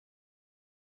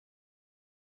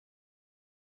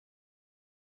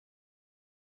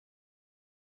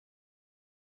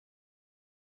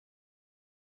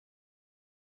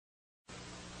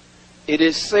It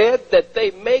is said that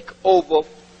they make over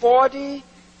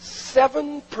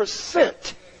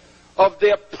 47% of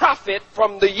their profit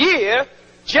from the year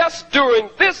just during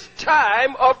this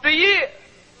time of the year.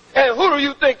 And who do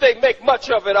you think they make much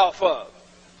of it off of?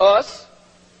 Us.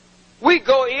 We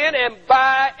go in and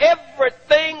buy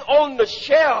everything on the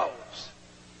shelves.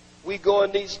 We go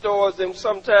in these stores, and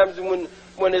sometimes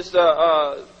when it's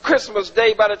Christmas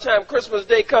Day, by the time Christmas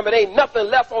Day comes, it ain't nothing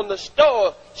left on the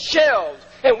store shelves.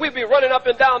 And we be running up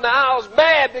and down the aisles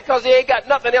mad because they ain't got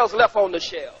nothing else left on the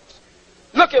shelves.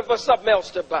 Looking for something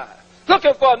else to buy.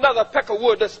 Looking for another peck of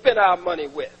wood to spend our money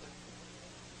with.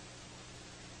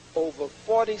 Over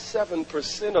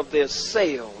 47% of their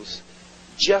sales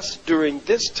just during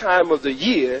this time of the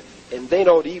year, and they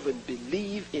don't even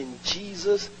believe in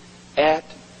Jesus at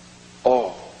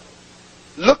all.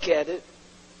 Look at it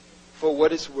for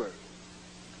what it's worth.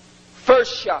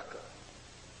 First shocker.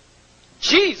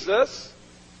 Jesus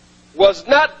was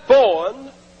not born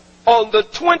on the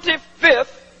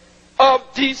 25th of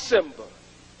December.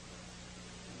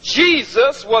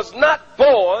 Jesus was not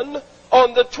born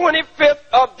on the 25th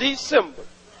of December.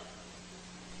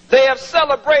 They have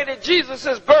celebrated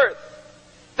Jesus' birth.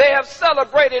 They have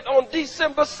celebrated on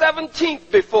December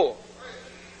 17th before.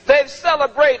 They've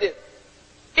celebrated,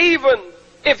 even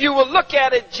if you will look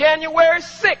at it, January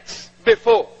 6th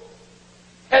before.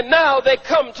 And now they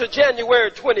come to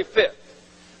January 25th.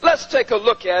 Let's take a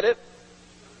look at it.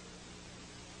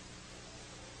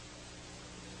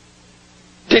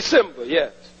 December,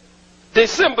 yes.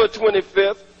 December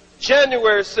 25th,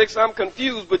 January 6th, I'm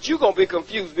confused, but you're going to be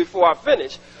confused before I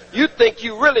finish. You think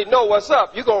you really know what's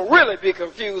up. You're going to really be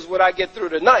confused when I get through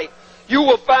tonight. You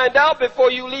will find out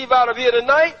before you leave out of here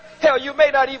tonight. Hell, you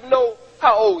may not even know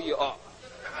how old you are.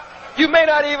 You may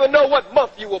not even know what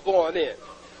month you were born in.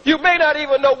 You may not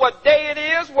even know what day it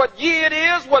is, what year it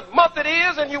is, what month it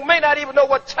is, and you may not even know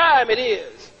what time it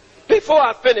is before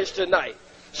I finish tonight.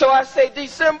 So I say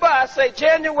December, I say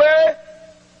January.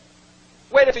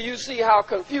 Wait until you see how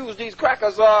confused these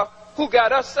crackers are who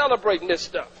got us celebrating this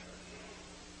stuff.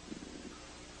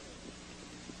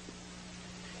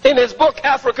 In his book,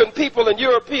 African People and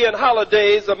European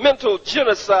Holidays, A Mental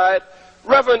Genocide,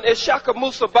 Reverend Ishaka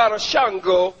Musa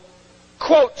Barashango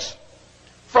quotes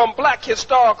from black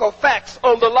historical facts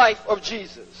on the life of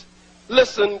Jesus.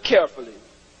 Listen carefully.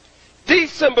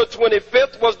 December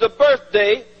 25th was the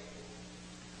birthday,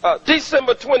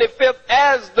 December 25th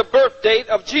as the birth date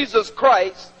of Jesus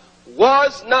Christ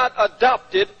was not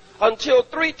adopted until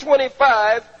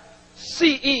 325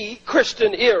 CE,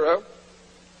 Christian era,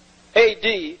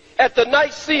 AD, at the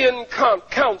Nicene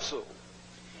Council,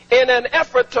 in an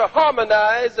effort to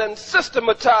harmonize and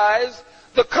systematize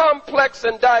the complex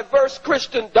and diverse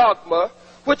Christian dogma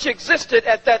which existed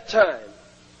at that time.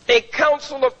 A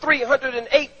council of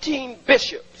 318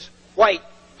 bishops, white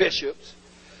bishops,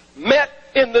 met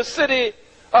in the city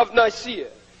of Nicaea,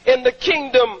 in the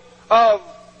kingdom of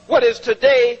what is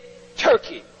today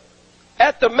Turkey,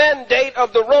 at the mandate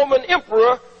of the Roman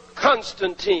Emperor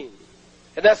Constantine.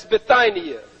 And that's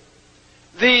Bithynia.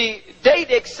 The date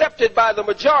accepted by the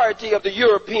majority of the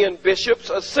European bishops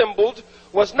assembled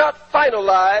was not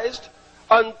finalized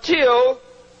until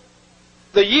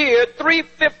the year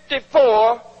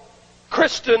 354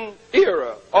 Christian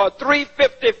era, or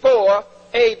 354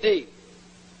 AD.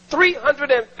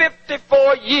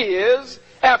 354 years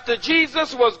after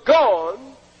Jesus was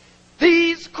gone,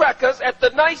 these crackers at the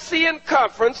Nicene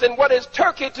Conference in what is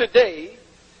Turkey today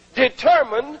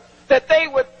determined that they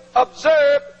would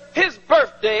observe his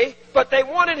birthday, but they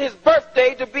wanted his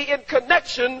birthday to be in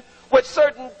connection with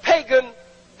certain pagan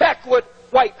backward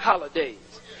white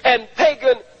holidays and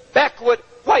pagan backward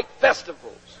white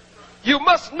festivals. You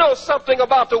must know something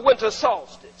about the winter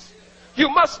solstice. You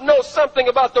must know something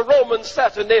about the Roman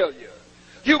Saturnalia.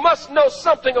 You must know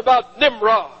something about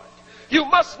Nimrod. You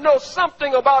must know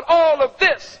something about all of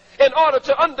this in order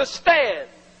to understand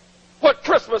what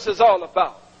Christmas is all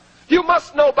about. You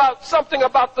must know about something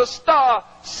about the star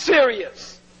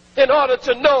Sirius in order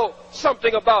to know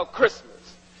something about Christmas.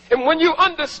 And when you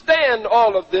understand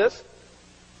all of this,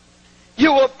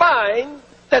 you will find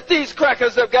that these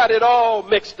crackers have got it all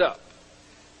mixed up.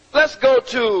 Let's go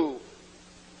to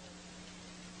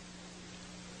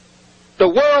the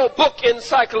World Book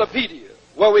Encyclopedia.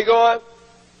 Where are we going?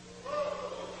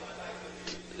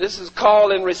 This is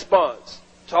call and response.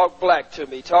 Talk black to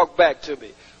me. Talk back to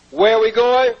me. Where are we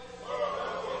going?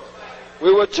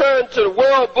 We will turn to the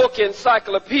World Book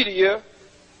Encyclopedia,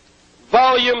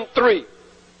 Volume 3.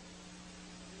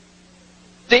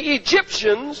 The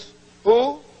Egyptians,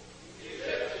 who?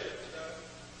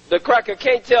 The cracker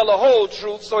can't tell the whole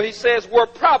truth, so he says were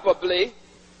probably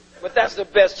but that's the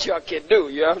best y'all can do,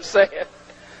 you know what I'm saying?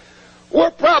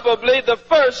 We're probably the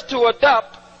first to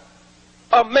adopt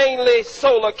a mainly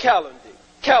solar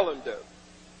calendar.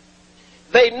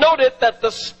 They noted that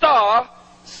the star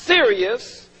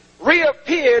Sirius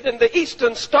reappeared in the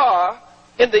eastern star,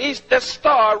 that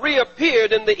star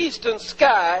reappeared in the eastern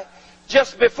sky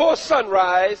just before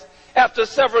sunrise after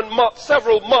several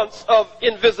months of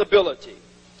invisibility.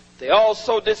 They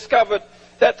also discovered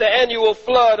that the annual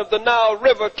flood of the Nile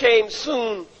River came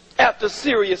soon after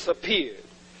Sirius appeared.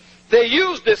 They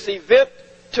used this event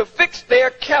to fix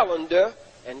their calendar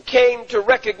and came to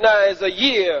recognize a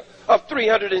year of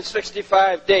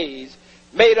 365 days,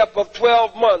 made up of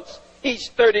 12 months, each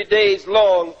 30 days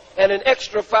long, and an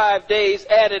extra 5 days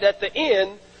added at the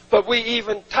end, but we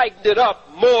even tightened it up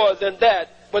more than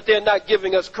that, but they're not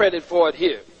giving us credit for it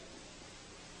here.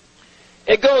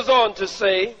 It goes on to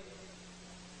say,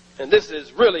 and this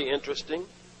is really interesting,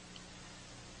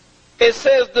 it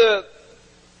says the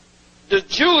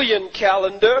Julian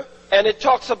calendar, and it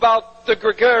talks about the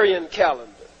Gregorian calendar.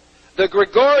 The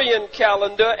Gregorian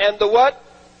calendar and the what?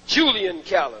 Julian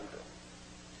calendar.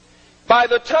 By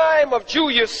the time of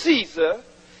Julius Caesar,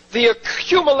 the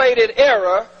accumulated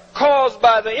error caused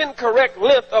by the incorrect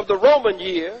length of the Roman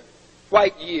year,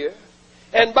 white year,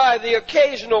 and by the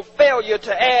occasional failure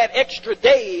to add extra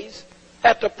days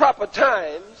at the proper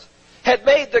times, had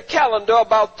made the calendar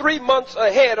about 3 months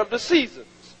ahead of the seasons.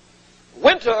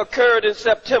 Winter occurred in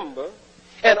September,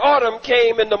 and autumn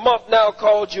came in the month now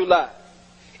called July.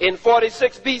 In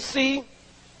 46 BC,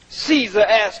 Caesar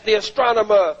asked the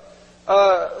astronomer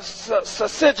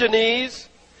Sosigenes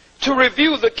to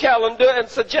review the calendar and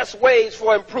suggest ways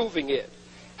for improving it.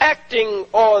 Acting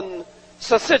on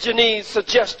Sosigenes'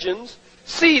 suggestions,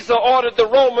 Caesar ordered the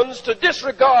Romans to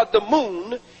disregard the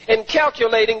moon in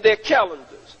calculating their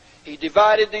calendars. He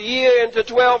divided the year into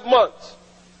 12 months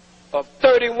of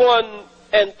 31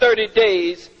 and 30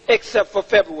 days, except for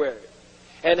February,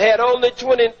 and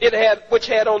which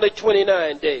had only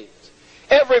 29 days.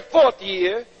 Every fourth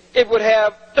year, it would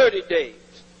have 30 days.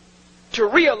 To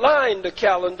realign the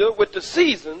calendar with the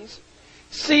seasons,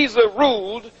 Caesar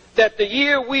ruled that the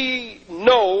year we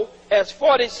know as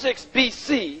 46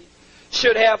 BC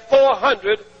should have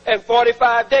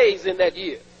 445 days in that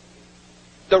year.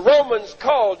 The Romans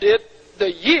called it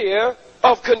the year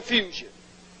of confusion.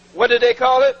 What did they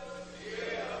call it?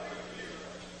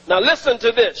 Now listen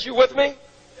to this. You with me?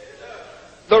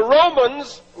 The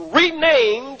Romans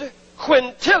renamed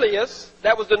Quintilius,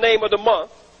 that was the name of the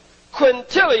month,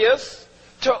 Quintilius,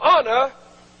 to honor,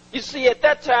 you see, at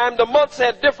that time the months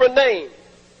had different names.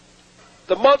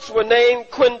 The months were named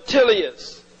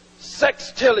Quintilius,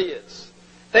 Sextilius.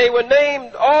 They were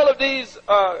named, all of these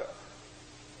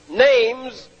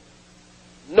names.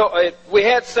 We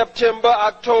had September,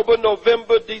 October,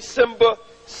 November, December,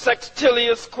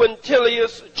 Sextilius,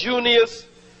 Quintilius, Junius,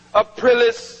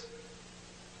 Aprilis,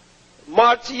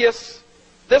 Martius.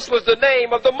 This was the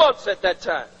name of the months at that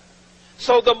time.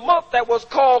 So the month that was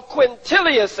called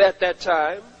Quintilius at that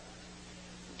time,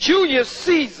 Julius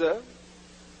Caesar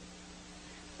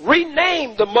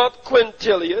renamed the month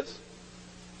Quintilius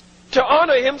to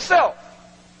honor himself.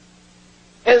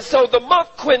 And so the month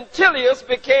Quintilius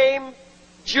became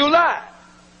July.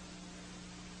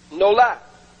 No lie.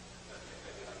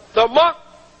 The month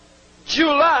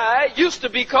July used to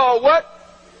be called what?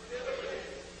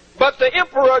 But the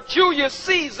Emperor Julius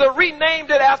Caesar renamed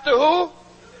it after who?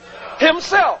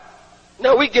 Himself.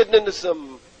 Now we're getting into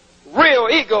some real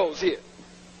egos here.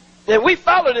 And we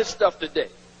follow this stuff today.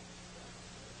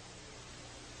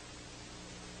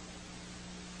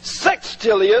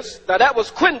 Sextilius, now that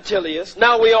was Quintilius.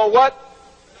 Now we on what?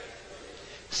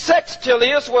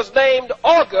 Sextilius was named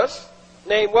August.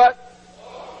 Named what?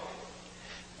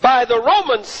 By the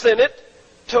Roman Senate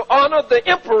to honor the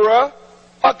Emperor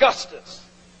Augustus.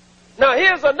 Now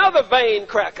here's another vain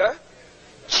cracker.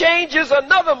 Changes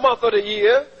another month of the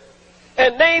year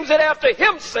and names it after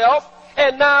himself.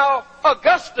 And now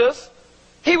Augustus,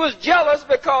 he was jealous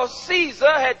because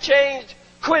Caesar had changed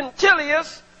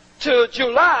Quintilius to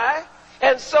July,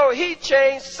 and so he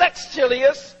changed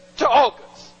Sextilius to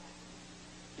August.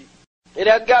 It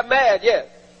hasn't got mad yet.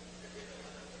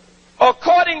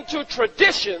 According to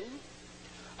tradition,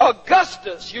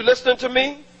 Augustus, you listening to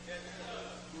me,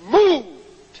 moved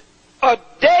a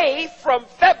day from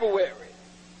February.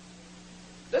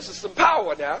 This is some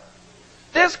power now.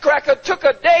 This cracker took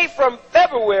a day from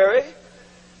February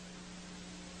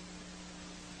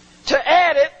to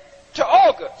add it to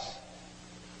August,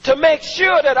 to make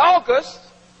sure that August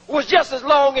was just as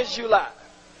long as July.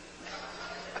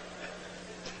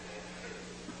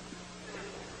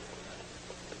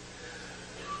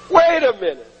 Wait a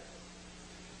minute.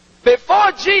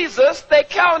 Before Jesus, they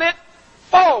counted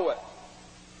forward.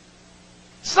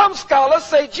 Some scholars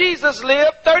say Jesus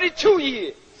lived 32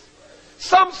 years.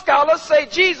 Some scholars say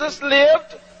Jesus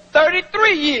lived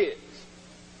 33 years.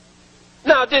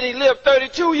 Now, did he live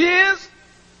 32 years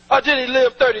or did he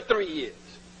live 33 years?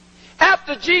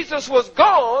 After Jesus was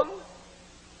gone,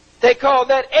 they call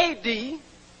that AD,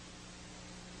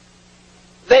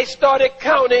 they started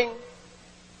counting,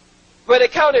 but they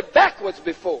counted backwards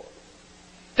before.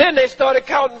 Then they started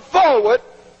counting forward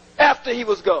after he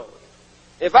was gone.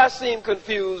 If I seem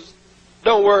confused,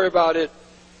 don't worry about it.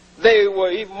 They were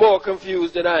even more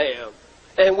confused than I am.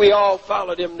 And we all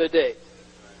followed him today.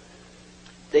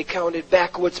 They counted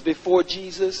backwards before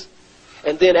Jesus,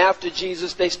 and then after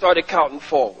Jesus, they started counting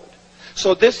forward.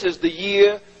 So this is the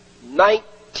year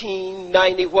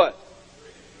 1990 what?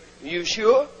 You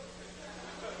sure?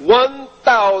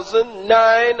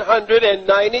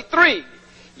 1,993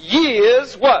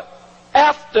 years what?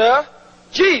 After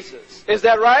Jesus. Is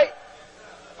that right?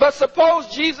 But suppose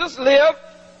Jesus lived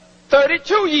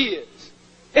 32 years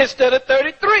instead of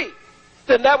 33.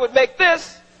 Then that would make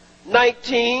this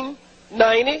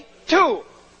 1992.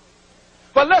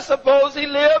 But let's suppose he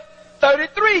lived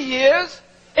 33 years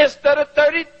instead of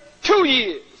 32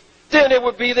 years. Then it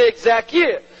would be the exact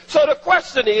year. So the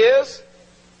question is,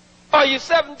 are you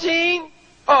 17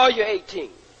 or are you 18?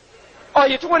 Are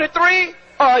you 23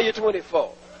 or are you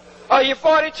 24? Are you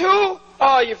 42 or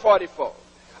are you 44?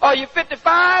 Are you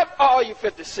 55 or are you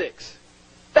 56?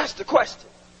 That's the question.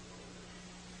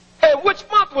 And which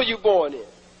month were you born in?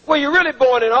 Were you really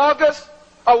born in August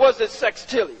or was it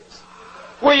sextilius?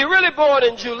 Were you really born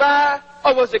in July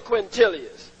or was it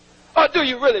quintillious? Or do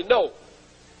you really know?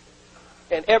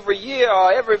 And every year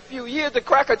or every few years the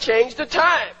cracker changed the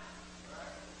time.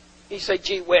 He said,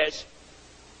 gee whiz,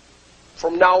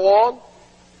 from now on,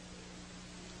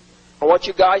 I want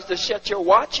you guys to set your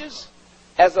watches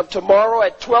as of tomorrow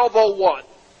at 12:01.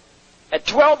 At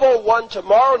 12:01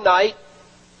 tomorrow night,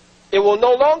 it will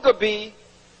no longer be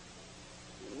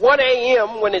 1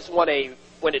 a.m. when it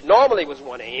normally was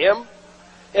 1 a.m.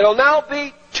 It'll now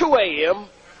be 2 a.m.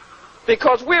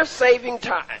 because we're saving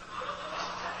time.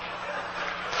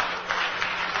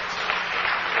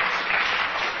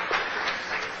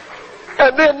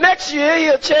 And then next year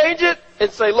he'll change it and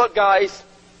say, look guys,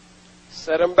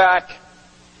 set them back.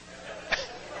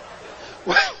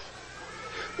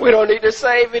 We don't need to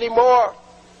save anymore.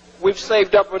 We've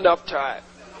saved up enough time.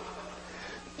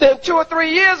 Then 2 or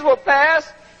 3 years will pass.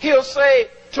 He'll say,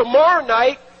 tomorrow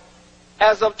night,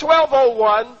 as of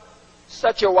 12:01,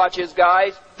 set your watches,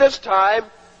 guys. This time,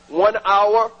 1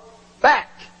 hour back.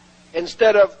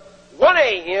 Instead of 1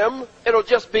 a.m., it'll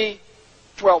just be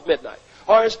 12 midnight.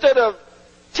 Or instead of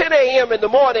 10 a.m. in the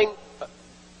morning,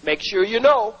 make sure you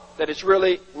know that it's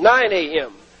really 9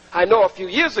 a.m. I know a few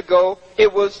years ago,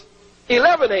 it was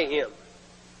 11 a.m.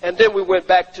 And then we went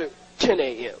back to 10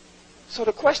 a.m. So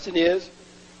the question is,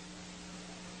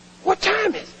 what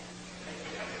time is it?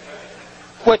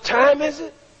 What time is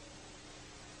it?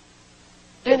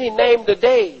 Then he named the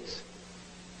days.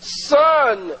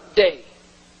 Sunday.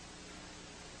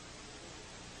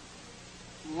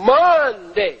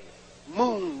 Monday.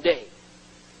 Moon day.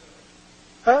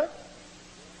 Huh?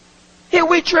 Here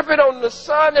we tripping on the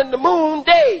sun and the moon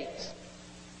days.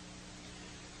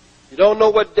 You don't know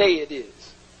what day it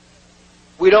is.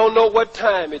 We don't know what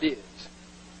time it is.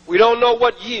 We don't know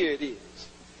what year it is.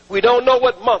 We don't know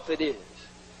what month it is.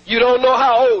 You don't know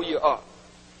how old you are.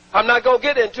 I'm not going to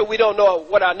get into we don't know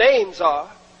what our names are.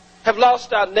 Have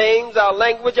lost our names, our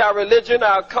language, our religion,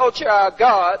 our culture, our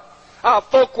God, our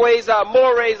folkways, our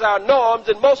mores, our norms,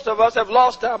 and most of us have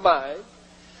lost our mind.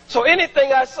 So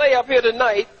anything I say up here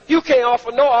tonight, you can't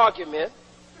offer no argument.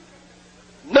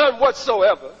 None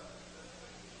whatsoever.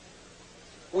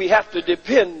 We have to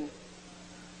depend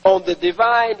on the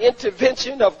divine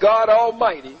intervention of God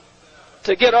Almighty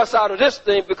to get us out of this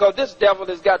thing, because this devil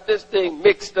has got this thing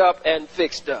mixed up and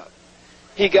fixed up.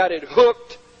 He got it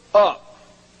hooked up.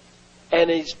 And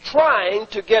he's trying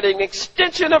to get an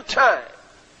extension of time.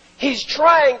 He's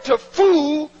trying to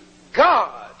fool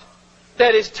God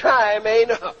that his time ain't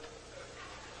up.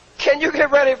 Can you get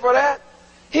ready for that?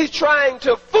 He's trying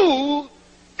to fool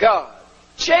God.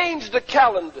 Change the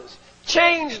calendars.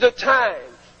 Change the time.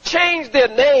 Change their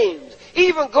names.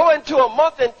 Even go into a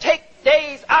month and take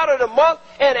days out of the month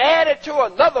and add it to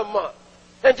another month.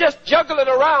 And just juggle it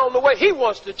around the way he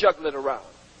wants to juggle it around.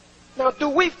 Now, do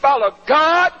we follow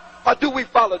God or do we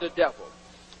follow the devil?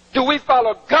 Do we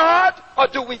follow God or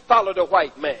do we follow the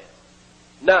white man?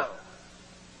 Now,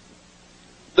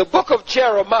 the book of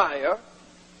Jeremiah,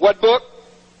 what book?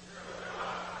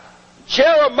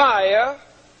 Jeremiah,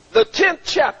 the 10th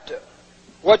chapter.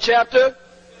 What chapter?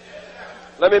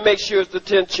 Let me make sure it's the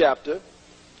 10th chapter.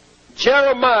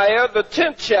 Jeremiah, the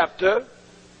 10th chapter,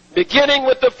 beginning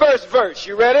with the first verse.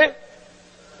 You ready?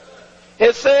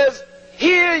 It says,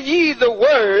 Hear ye the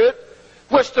word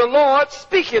which the Lord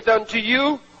speaketh unto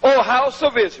you, O house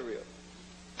of Israel.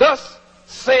 Thus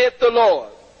saith the Lord,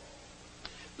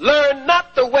 Learn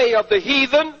not the way of the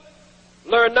heathen.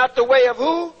 Learn not the way of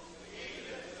who?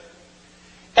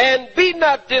 And be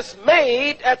not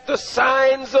dismayed at the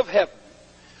signs of heaven.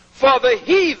 For the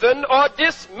heathen are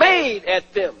dismayed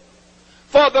at them.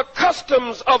 For the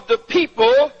customs of the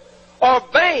people are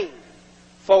vain.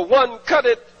 For one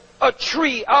cutteth a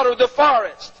tree out of the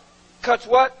forest. Cuts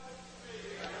what?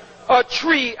 A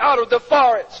tree out of the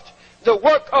forest. The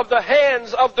work of the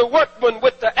hands of the workman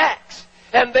with the axe.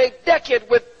 And they deck it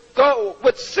with gold,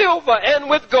 with silver and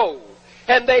with gold.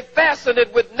 And they fasten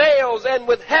it with nails and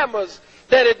with hammers,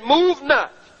 that it move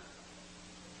not.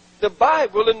 The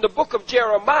Bible in the book of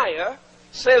Jeremiah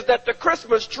says that the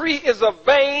Christmas tree is a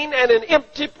vain and an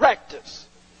empty practice.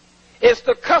 It's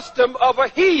the custom of a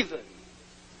heathen.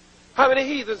 How many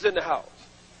heathens in the house?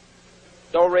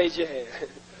 Don't raise your hand.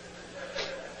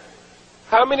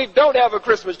 How many don't have a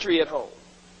Christmas tree at home?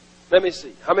 Let me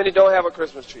see. How many don't have a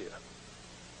Christmas tree at home?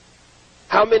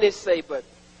 How many say, but,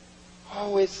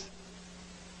 oh,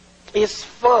 it's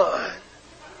fun.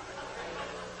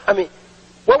 I mean,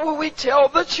 what will we tell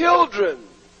the children?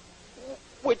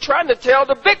 We're trying to tell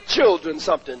the big children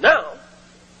something now.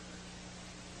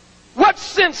 What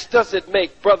sense does it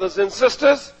make, brothers and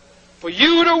sisters, for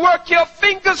you to work your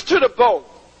fingers to the bone,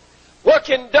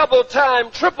 working double time,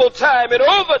 triple time, and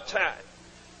overtime,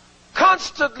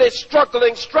 constantly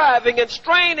struggling, striving, and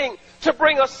straining to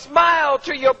bring a smile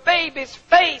to your baby's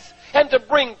face and to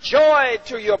bring joy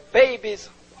to your baby's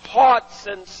hearts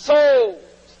and souls?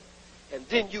 And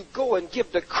then you go and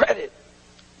give the credit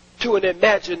to an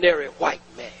imaginary white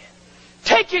man,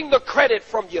 taking the credit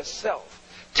from yourself,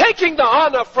 taking the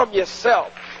honor from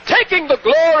yourself, taking the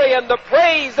glory and the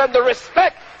praise and the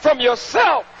respect from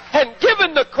yourself, and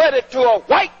giving the credit to a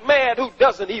white man who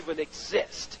doesn't even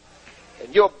exist.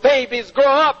 And your babies grow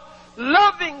up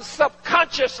loving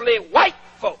subconsciously white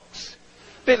folks,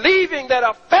 believing that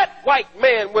a fat white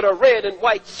man with a red and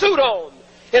white suit on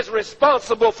is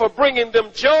responsible for bringing them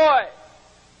joy,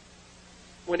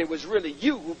 when it was really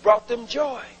you who brought them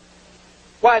joy.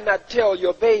 Why not tell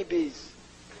your babies,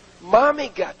 Mommy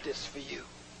got this for you.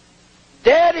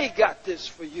 Daddy got this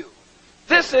for you.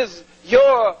 This is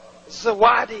your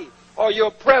zawadi or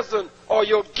your present or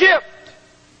your gift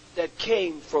that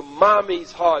came from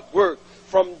Mommy's hard work,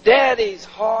 from Daddy's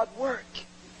hard work.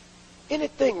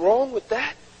 Anything wrong with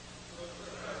that?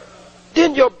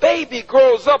 Then your baby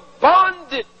grows up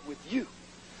bonded with you.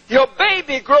 Your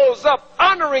baby grows up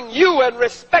honoring you and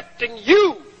respecting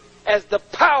you as the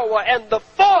power and the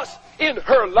force in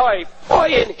her life or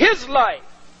in his life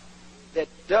that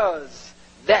does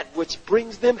that which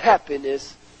brings them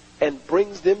happiness and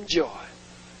brings them joy.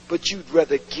 But you'd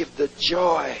rather give the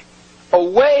joy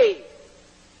away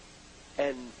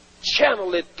and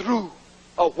channel it through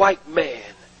a white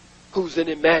man who's an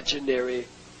imaginary,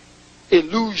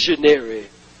 illusionary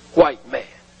white man.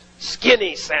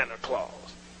 Skinny Santa Claus,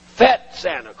 fat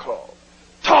Santa Claus,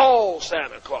 tall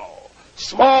Santa Claus,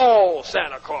 small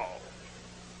Santa Claus,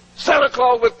 Santa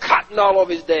Claus with cotton all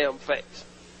over his damn face.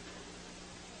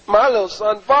 My little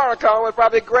son Farrakhan would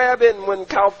probably grab it, and when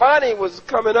Kalfani was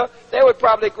coming up, they would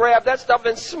probably grab that stuff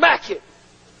and smack it.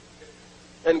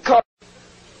 And call,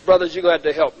 brothers, you're going to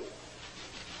have to help me.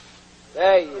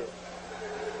 There you go.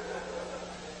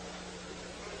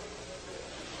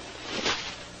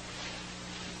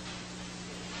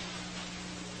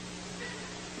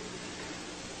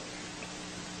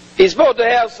 He's supposed to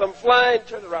have some flying,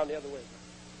 turn around the other way.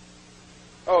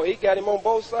 Oh, he got him on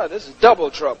both sides. This is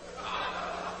double trouble.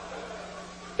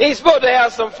 He's supposed to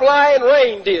have some flying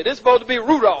reindeer. This is supposed to be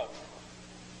Rudolph.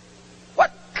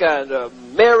 What kind of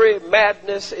merry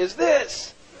madness is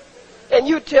this? And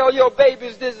you tell your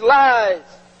babies these lies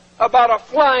about a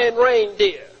flying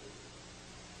reindeer.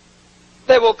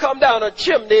 They will come down a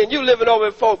chimney and you living over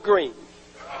in Fort Greene.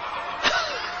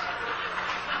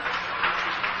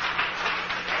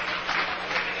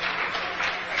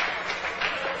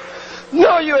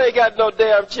 No, you ain't got no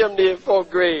damn chimney in Fort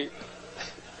Greene.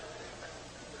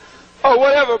 Or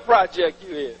whatever project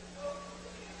you're in.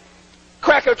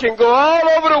 Cracker can go all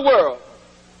over the world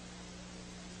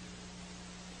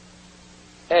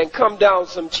and come down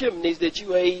some chimneys that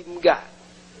you ain't even got.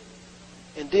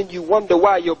 And then you wonder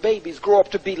why your babies grow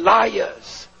up to be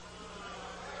liars.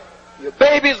 Your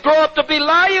babies grow up to be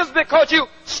liars because you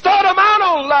start them out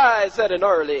on lies at an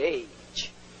early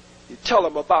age. You tell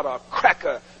them about a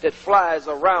cracker that flies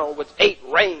around with 8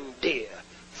 reindeer,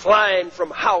 flying from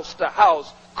house to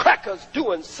house, crackers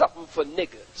doing something for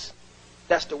niggas.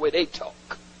 That's the way they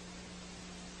talk.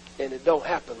 And it don't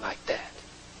happen like that.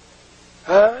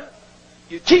 Huh?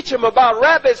 You teach them about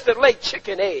rabbits that lay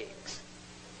chicken eggs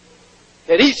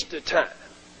at Easter time.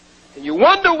 And you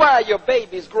wonder why your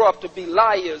babies grow up to be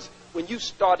liars when you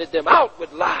started them out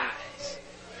with lies.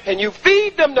 And you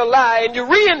feed them the lie and you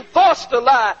reinforce the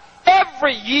lie.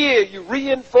 Every year you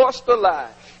reinforce the lie.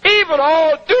 Even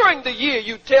all during the year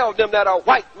you tell them that a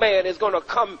white man is going to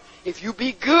come if you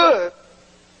be good.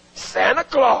 Santa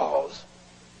Claus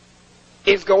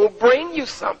is going to bring you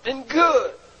something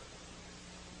good.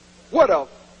 What a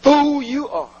fool you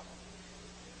are.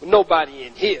 Nobody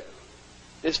in here.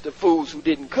 It's the fools who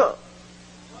didn't come.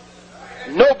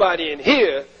 Nobody in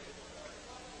here.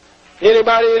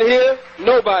 Anybody in here?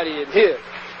 Nobody in here.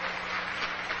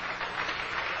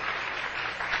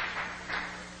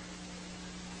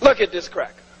 Look at this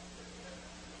cracker.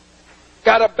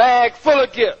 Got a bag full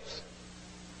of gifts.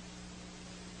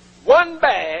 One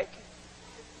bag,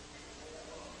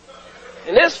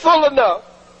 and it's full enough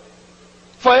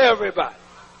for everybody.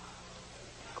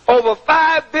 Over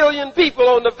 5 billion people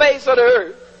on the face of the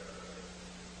earth.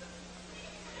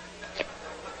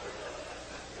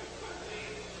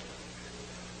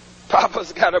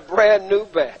 Papa's got a brand new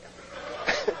bag.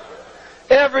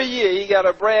 Every year he got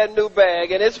a brand new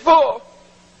bag and it's full.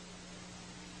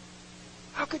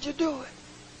 How could you do it?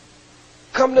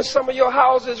 Come to some of your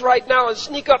houses right now and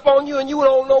sneak up on you and you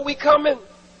don't know we coming.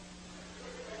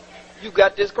 You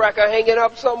got this cracker hanging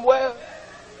up somewhere.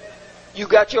 You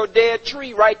got your dead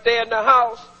tree right there in the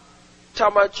house.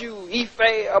 Talking about you,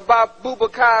 Ife, about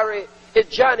Bubakari,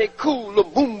 Ijani Ku,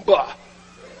 Lumumba,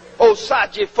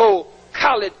 Osajifo,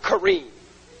 Khalid Kareem.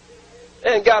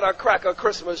 And got a cracker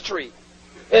Christmas tree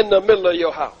in the middle of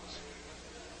your house.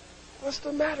 What's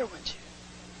the matter with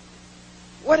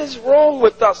you? What is wrong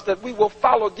with us that we will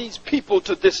follow these people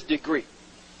to this degree?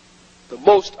 The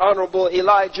Most Honorable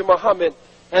Elijah Muhammad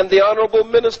and the Honorable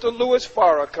Minister Louis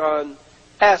Farrakhan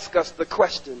ask us the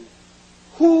question,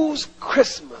 whose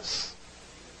Christmas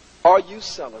are you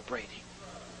celebrating?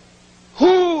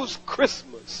 Whose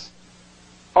Christmas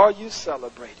are you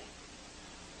celebrating?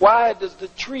 Why does the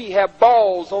tree have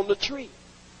balls on the tree?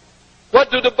 What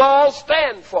do the balls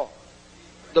stand for?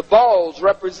 The balls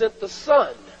represent the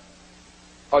sun.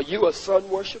 Are you a sun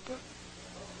worshiper?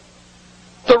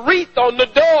 The wreath on the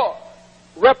door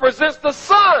represents the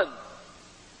sun.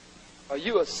 Are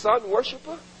you a sun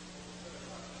worshiper?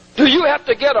 Do you have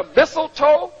to get a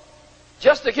mistletoe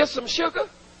just to get some sugar?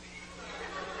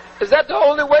 Is that the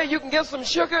only way you can get some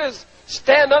sugar is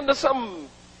stand under some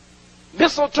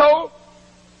mistletoe?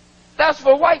 That's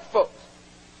for white folks.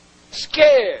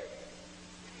 Scared.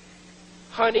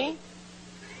 Honey,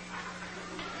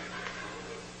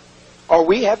 are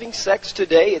we having sex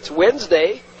today? It's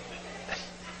Wednesday.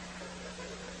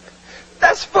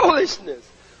 That's foolishness.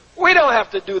 We don't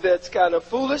have to do that kind of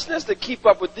foolishness to keep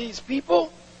up with these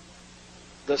people.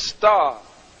 The star.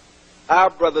 Our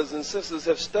brothers and sisters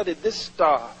have studied this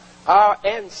star. Our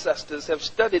ancestors have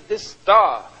studied this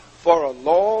star for a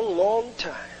long, long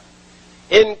time.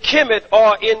 In Kemet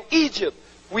or in Egypt,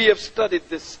 we have studied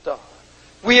this star.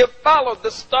 We have followed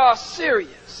the star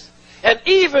Sirius. And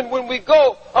even when we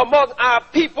go among our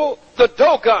people, the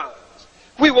Dogons,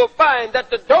 we will find that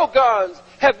the Dogons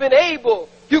have been able,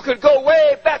 you could go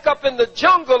way back up in the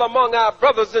jungle among our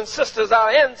brothers and sisters, our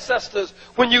ancestors.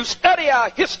 When you study our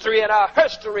history and our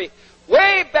history,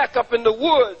 way back up in the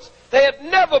woods, they had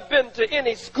never been to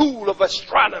any school of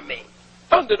astronomy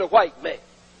under the white man.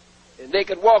 And they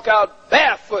could walk out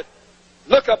barefoot,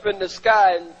 look up in the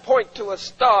sky and point to a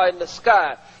star in the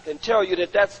sky and tell you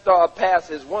that that star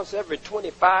passes once every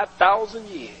 25,000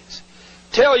 years.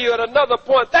 Tell you at another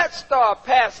point that star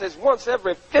passes once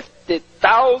every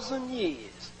 50,000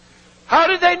 years. How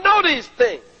did they know these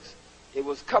things? It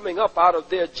was coming up out of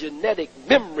their genetic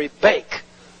memory bank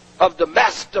of the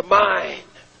mastermind,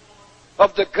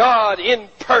 of the God in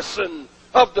person,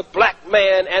 of the black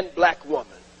man and black woman.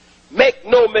 Make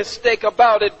no mistake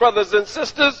about it, brothers and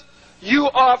sisters, you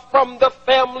are from the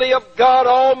family of God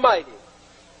Almighty.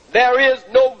 There is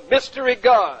no mystery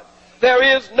God. There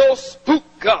is no spook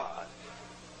God.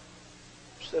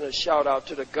 Send a shout out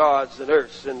to the gods and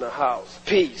earths in the house.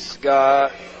 Peace,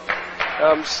 God.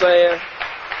 I'm saying,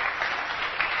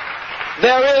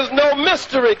 there is no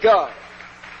mystery God.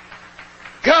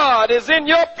 God is in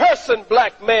your person,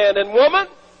 black man and woman.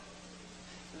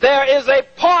 There is a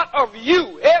part of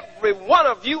you, every one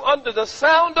of you under the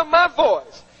sound of my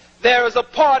voice. There is a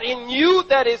part in you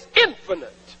that is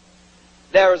infinite.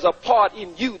 There is a part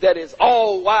in you that is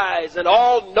all wise and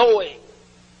all knowing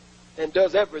and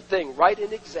does everything right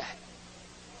and exact.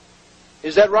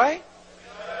 Is that right?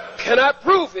 Can I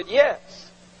prove it?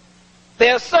 Yes.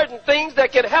 There are certain things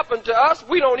that can happen to us.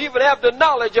 We don't even have the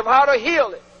knowledge of how to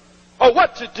heal it or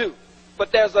what to do.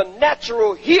 But there's a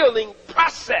natural healing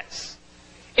process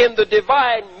in the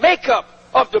divine makeup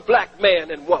of the black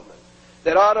man and woman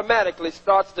that automatically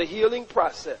starts the healing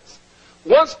process.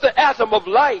 Once the atom of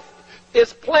life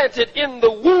is planted in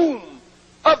the womb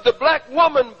of the black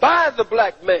woman by the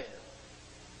black man,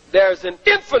 there's an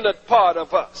infinite part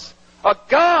of us, a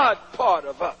God part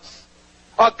of us,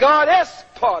 a goddess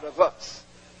part of us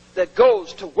that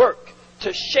goes to work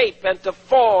to shape and to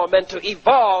form and to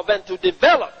evolve and to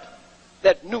develop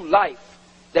that new life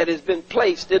that has been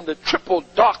placed in the triple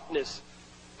darkness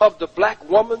of the black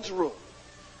woman's room.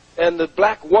 And the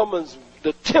black woman's,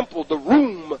 the temple, the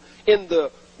room in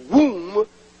the womb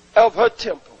of her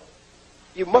temple.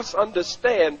 You must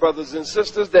understand, brothers and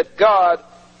sisters, that God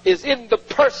is in the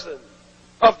person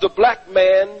of the black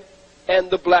man and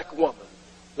the black woman.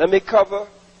 Let me cover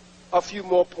a few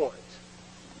more points.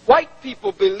 White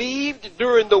people believed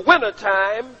during the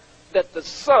wintertime that the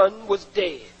sun was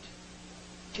dead.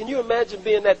 Can you imagine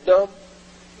being that dumb?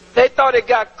 They thought it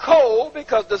got cold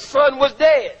because the sun was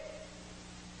dead.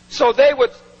 So they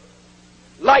would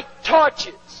light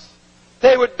torches.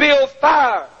 They would build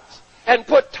fires and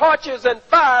put torches and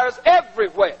fires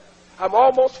everywhere. I'm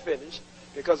almost finished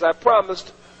because I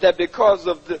promised that because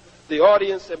of the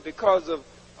audience and because of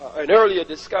an earlier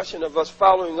discussion of us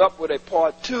following up with a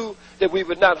part 2, that we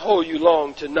would not hold you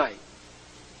long tonight.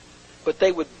 But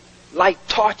they would light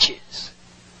torches,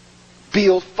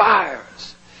 build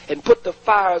fires, and put the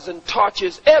fires and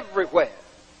torches everywhere,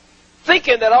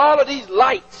 thinking that all of these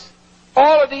lights,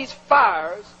 all of these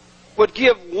fires would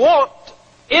give warmth,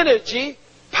 energy,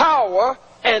 power,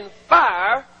 and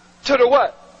fire to the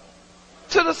what?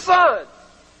 To the sun.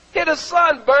 Here the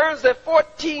sun burns at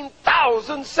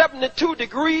 14,072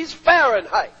 degrees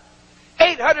Fahrenheit,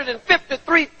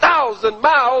 853,000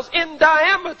 miles in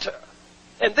diameter.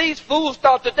 And these fools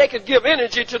thought that they could give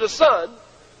energy to the sun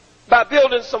by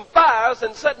building some fires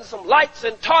and setting some lights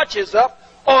and torches up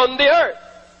on the earth.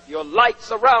 Your lights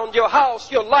around your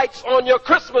house, your lights on your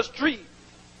Christmas tree.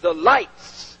 The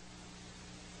lights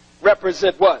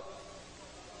represent what?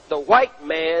 The white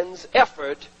man's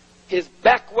effort, his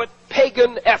backward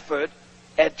pagan effort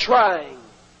at trying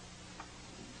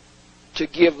to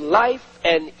give life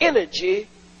and energy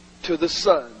to the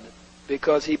sun,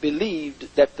 because he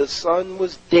believed that the sun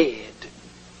was dead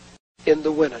in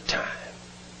the wintertime.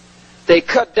 They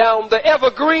cut down the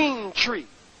evergreen tree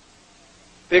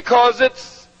because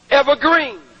it's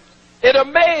evergreen. It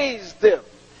amazed them,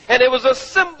 and it was a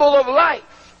symbol of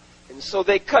life. And so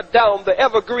they cut down the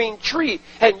evergreen tree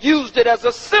and used it as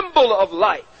a symbol of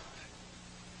life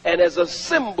and as a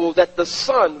symbol that the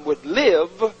sun would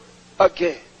live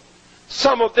again.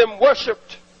 Some of them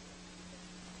worshiped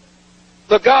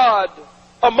the god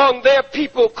among their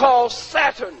people called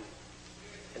Saturn.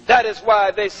 And that is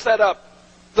why they set up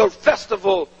the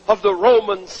festival of the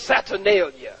Roman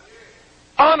Saturnalia,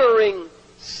 honoring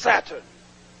Saturn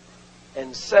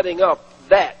and setting up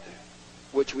that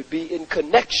which would be in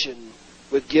connection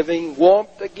with giving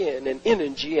warmth again and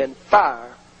energy and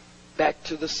fire back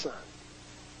to the sun.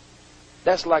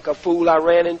 That's like a fool I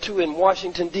ran into in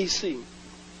Washington, D.C.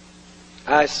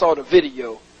 I saw the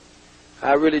video.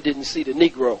 I really didn't see the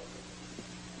Negro.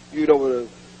 You know what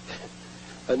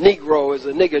a Negro is,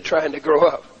 a nigger trying to grow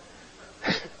up.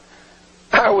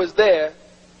 I was there.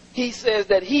 He says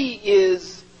that he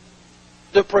is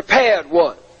the prepared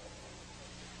one.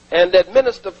 And that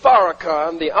Minister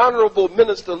Farrakhan, the Honorable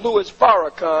Minister Louis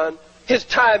Farrakhan, his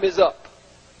time is up.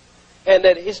 And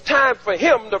that it's time for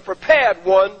him, the prepared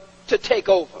one, to take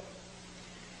over.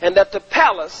 And that the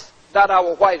palace, not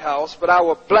our White House, but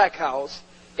our Black House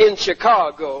in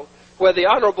Chicago, where the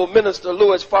Honorable Minister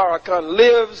Louis Farrakhan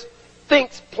lives,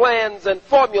 thinks, plans, and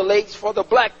formulates for the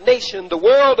black nation the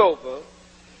world over,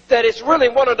 that it's really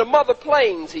one of the mother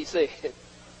planes, he said.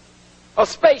 A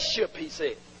spaceship, he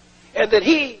said. And that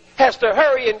he has to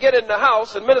hurry and get in the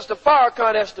house, and Minister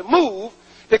Farrakhan has to move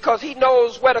because he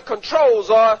knows where the controls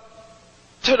are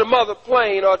to the mother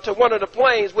plane or to one of the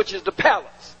planes, which is the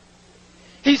palace.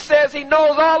 He says he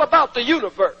knows all about the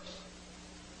universe.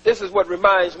 This is what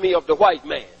reminds me of the white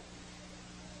man.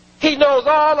 He knows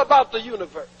all about the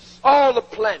universe, all the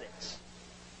planets.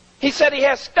 He said he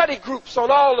has study groups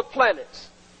on all the planets,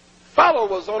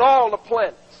 followers on all the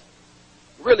planets.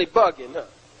 Really bugging, huh?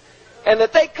 And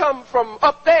that they come from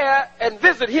up there and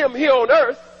visit him here on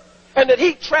earth, and that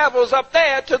he travels up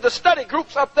there to the study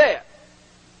groups up there.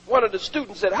 One of the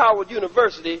students at Howard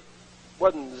University,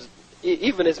 wasn't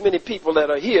even as many people that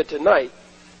are here tonight,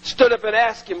 stood up and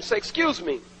asked him, say, excuse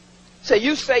me, say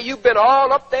you've been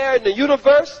all up there in the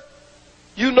universe?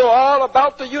 You know all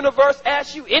about the universe?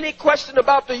 Ask you any question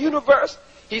about the universe?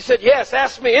 He said, yes,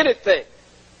 ask me anything.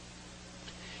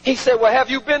 He said, well, have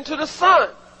you been to the sun?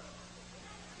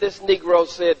 This Negro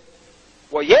said,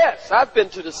 well, yes, I've been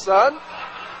to the sun.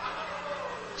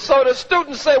 So the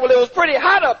student said, well, it was pretty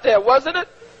hot up there, wasn't it?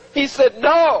 He said,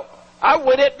 no, I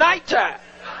went at nighttime.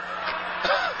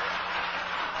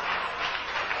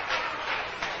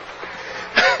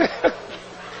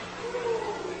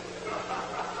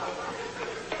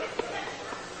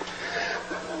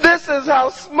 This is how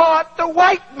smart the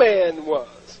white man was.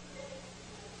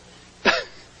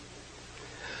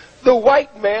 The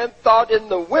white man thought in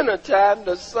the wintertime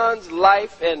the sun's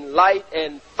life and light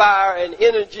and fire and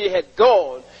energy had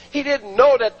gone. He didn't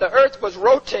know that the earth was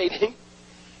rotating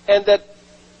and that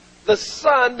the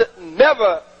sun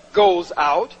never goes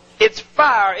out. Its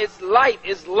fire, its light,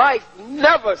 its life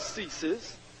never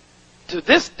ceases, to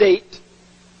this date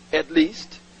at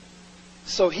least.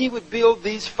 So he would build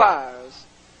these fires,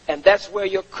 and that's where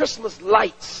your Christmas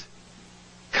lights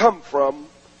come from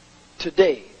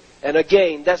today. And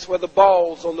again, that's where the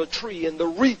balls on the tree and the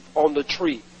wreath on the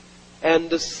tree and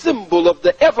the symbol of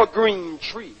the evergreen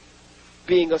tree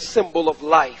being a symbol of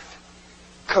life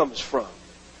comes from.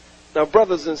 Now,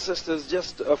 brothers and sisters,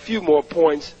 just a few more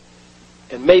points,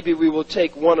 and maybe we will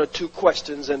take one or two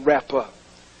questions and wrap up.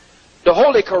 The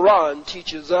Holy Quran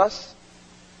teaches us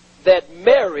that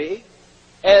Mary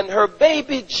and her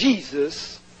baby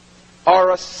Jesus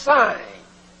are a sign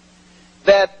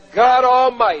that God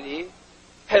Almighty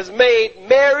has made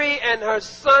Mary and her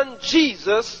son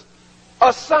Jesus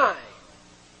a sign.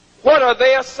 What are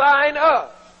they a sign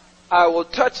of? I will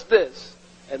touch this,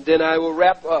 and then I will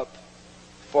wrap up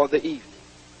for the evening.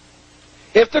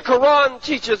 If the Quran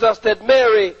teaches us that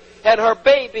Mary and her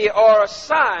baby are a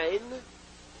sign,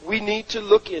 we need to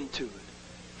look into it.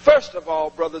 First of all,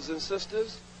 brothers and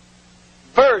sisters,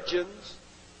 virgins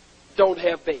don't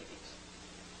have babies.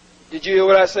 Did you hear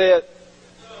what I said?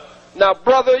 Now,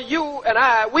 brother, you and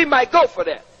I, we might go for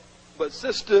that. But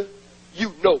sister,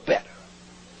 you know better.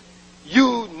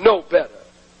 You know better.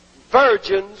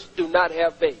 Virgins do not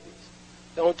have babies.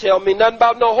 Don't tell me nothing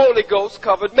about no Holy Ghost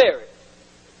covered Mary.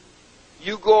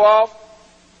 You go off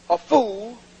a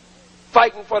fool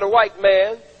fighting for the white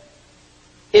man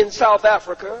in South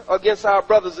Africa against our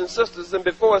brothers and sisters, and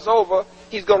before it's over,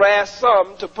 he's going to ask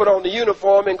some to put on the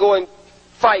uniform and go and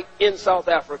fight in South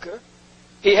Africa.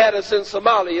 He had us in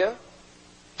Somalia,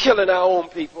 killing our own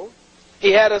people.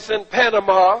 He had us in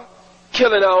Panama,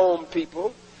 killing our own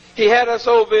people. He had us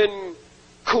over in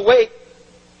Kuwait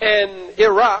and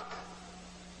Iraq.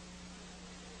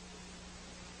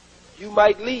 You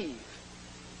might leave.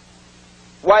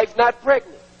 Wife not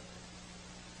pregnant.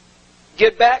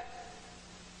 Get back.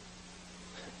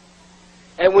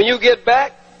 And when you get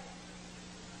back,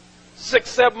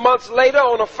 6-7 months later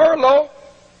on a furlough,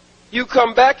 you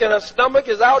come back and her stomach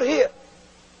is out here.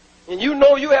 And you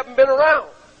know you haven't been around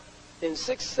in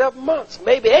 6-7 months,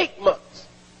 maybe 8 months.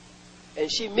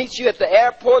 And she meets you at the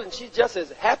airport and she's just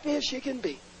as happy as she can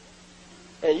be.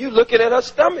 And you looking at her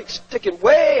stomach sticking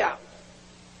way out.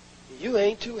 You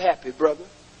ain't too happy, brother.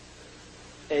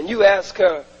 And you ask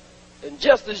her, and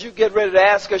just as you get ready to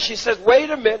ask her, she says, wait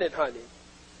a minute, honey.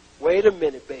 Wait a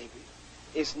minute, baby.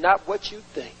 It's not what you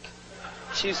think.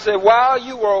 She said, while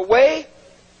you were away,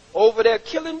 over there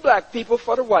killing black people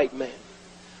for the white man,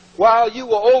 while you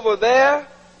were over there,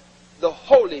 the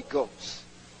Holy Ghost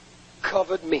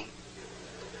covered me.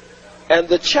 And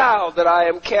the child that I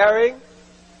am carrying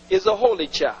is a holy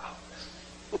child.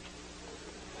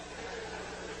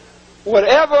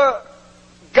 Whatever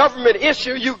government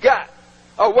issue you got,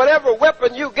 or whatever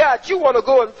weapon you got, you want to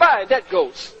go and find that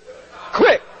ghost.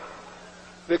 Quick.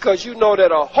 Because you know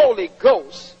that a Holy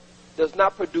Ghost does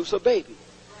not produce a baby.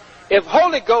 If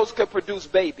Holy Ghost could produce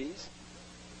babies,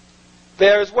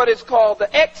 there is what is called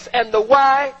the X and the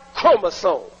Y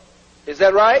chromosome. Is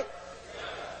that right?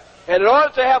 And in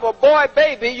order to have a boy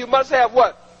baby, you must have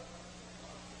what?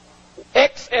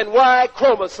 X and Y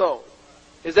chromosome.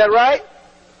 Is that right?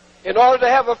 In order to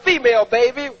have a female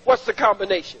baby, what's the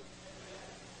combination?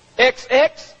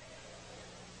 XX?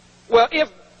 Well,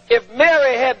 if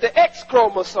Mary had the X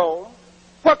chromosome,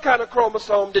 what kind of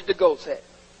chromosome did the ghost have?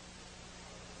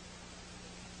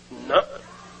 None.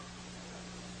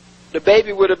 The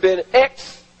baby would have been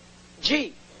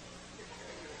XG.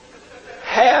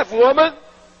 half woman,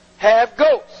 half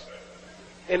ghost.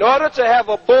 In order to have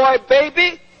a boy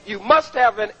baby, you must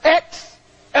have an X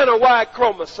and a Y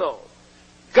chromosome.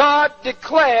 God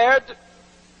declared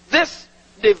this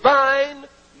divine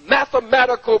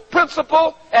mathematical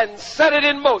principle and set it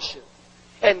in motion.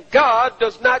 And God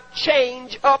does not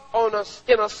change up on us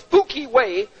in a spooky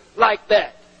way like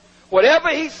that. Whatever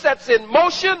he sets in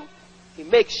motion, he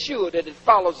makes sure that it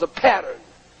follows a pattern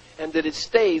and that it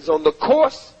stays on the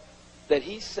course that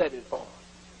he set it on.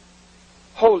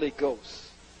 Holy Ghost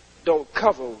don't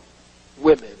cover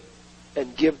women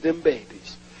and give them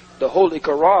babies. The Holy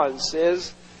Quran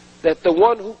says that the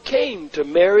one who came to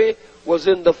Mary was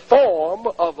in the form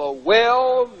of a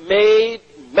well-made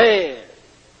man.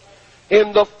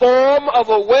 In the form of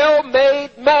a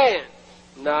well-made man.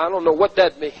 Now, I don't know what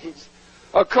that means.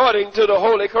 According to the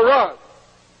Holy Quran,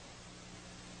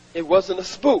 it wasn't a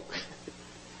spook.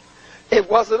 It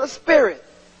wasn't a spirit.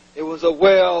 It was a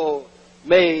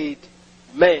well-made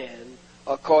man,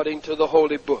 according to the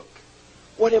Holy Book.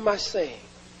 What am I saying?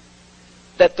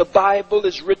 That the Bible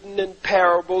is written in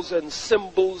parables and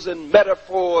symbols and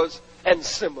metaphors and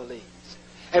similes.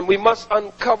 And we must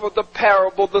uncover the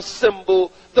parable, the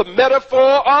symbol, the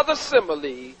metaphor, or the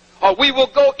simile, or we will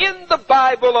go in the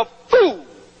Bible a fool.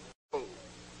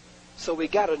 So we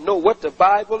got to know what the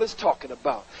Bible is talking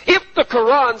about. If the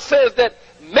Quran says that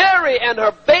Mary and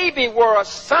her baby were a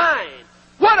sign,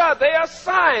 what are they a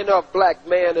sign of, black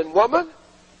man and woman?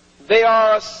 They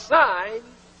are a sign,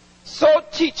 so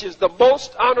teaches the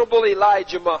most honorable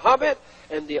Elijah Muhammad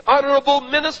and the honorable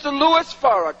Minister Louis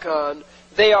Farrakhan.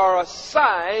 They are a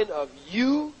sign of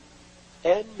you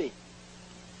and me.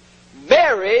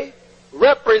 Mary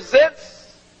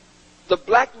represents the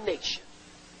black nation.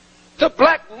 The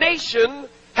black nation,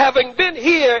 having been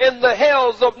here in the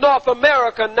hells of North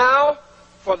America now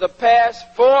for the past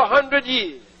 400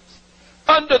 years,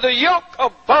 under the yoke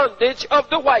of bondage of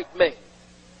the white man.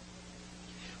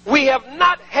 We have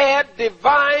not had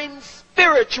divine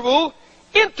spiritual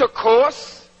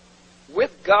intercourse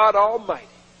with God Almighty.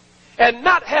 And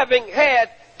not having had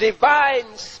divine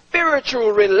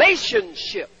spiritual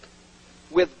relationship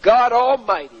with God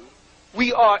Almighty,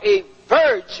 we are a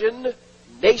virgin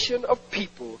nation of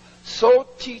people. So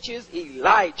teaches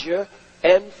Elijah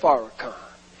and Farrakhan.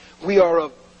 We are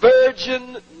a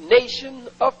virgin nation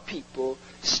of people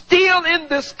still in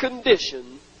this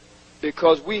condition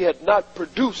because we had not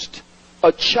produced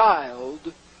a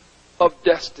child of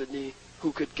destiny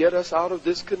who could get us out of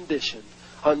this condition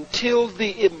until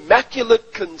the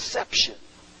immaculate conception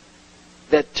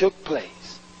that took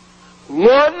place.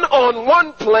 On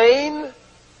one plane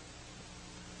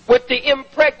with the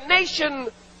impregnation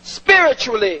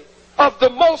spiritually of the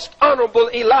most honorable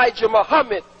Elijah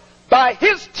Muhammad by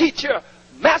his teacher,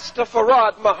 Master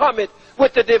Farad Muhammad,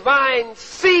 with the divine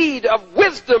seed of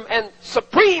wisdom and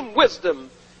supreme wisdom,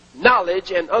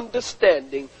 knowledge and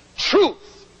understanding,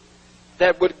 truth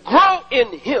that would grow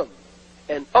in him,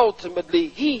 and ultimately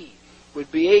he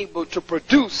would be able to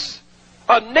produce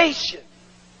a nation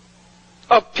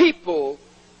of people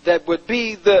that would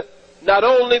be not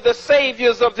only the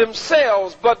saviors of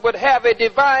themselves, but would have a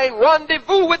divine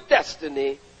rendezvous with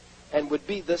destiny and would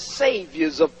be the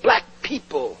saviors of black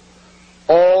people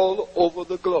all over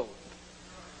the globe.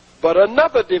 But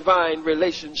another divine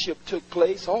relationship took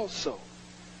place also,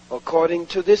 according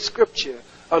to this scripture,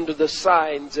 under the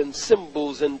signs and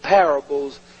symbols and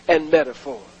parables and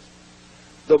metaphors.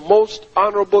 The most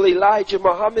honorable Elijah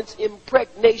Muhammad's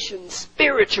impregnation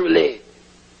spiritually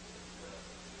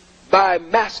by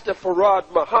Master Farad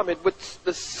Muhammad with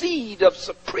the seed of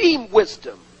supreme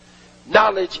wisdom,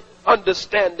 knowledge,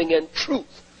 understanding, and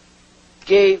truth,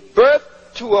 gave birth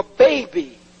to a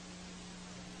baby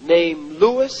named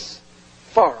Louis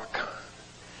Farrakhan.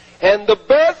 And the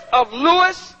birth of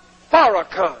Louis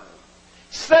Farrakhan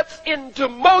sets into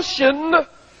motion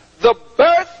the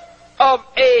birth of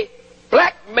a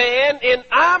black man in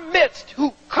our midst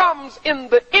who comes in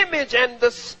the image and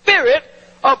the spirit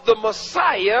of the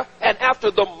Messiah and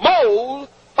after the mold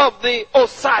of the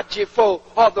Osajifo,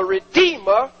 or the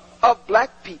Redeemer of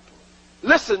black people.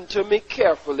 Listen to me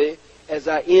carefully as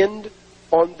I end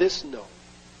on this note.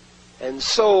 And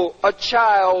so a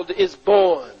child is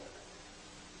born,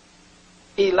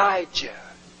 Elijah,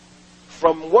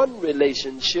 from one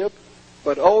relationship,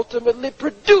 but ultimately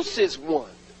produces one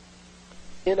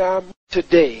in our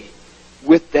today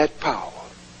with that power.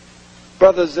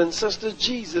 Brothers and sisters,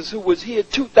 Jesus, who was here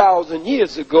 2,000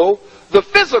 years ago, the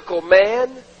physical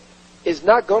man, is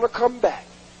not going to come back.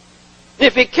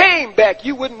 If he came back,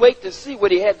 you wouldn't wait to see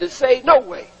what he had to say. No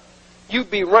way. You'd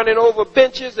be running over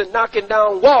benches and knocking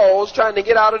down walls trying to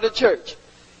get out of the church.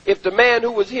 if the man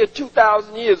who was here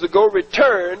 2,000 years ago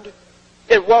returned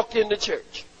and walked into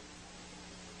church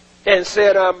and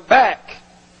said, I'm back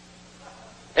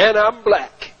and I'm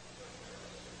black,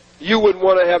 you wouldn't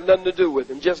want to have nothing to do with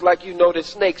him. Just like you know that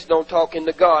snakes don't talk in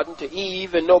the garden to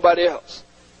Eve and nobody else.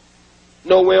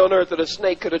 No way on earth that a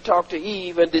snake could have talked to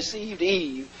Eve and deceived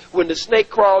Eve. When the snake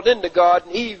crawled in the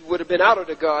garden, Eve would have been out of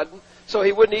the garden, so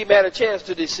he wouldn't even had a chance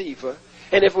to deceive her.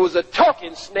 And if it was a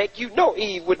talking snake, you know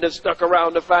Eve wouldn't have stuck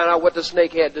around to find out what the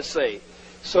snake had to say.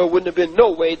 So it wouldn't have been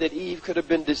no way that Eve could have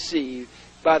been deceived.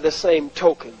 By the same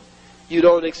token, you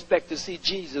don't expect to see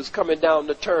Jesus coming down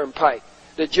the turnpike,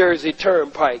 the Jersey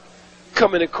Turnpike,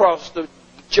 coming across the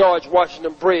George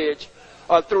Washington Bridge,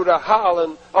 or through the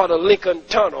Holland or the Lincoln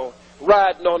Tunnel,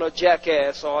 riding on a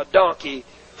jackass or a donkey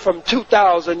from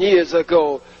 2,000 years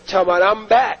ago, talking about I'm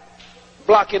back,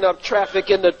 blocking up traffic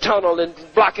in the tunnel and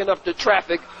blocking up the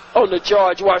traffic on the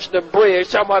George Washington Bridge,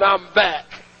 talking about I'm back.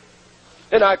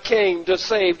 And I came to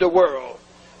save the world,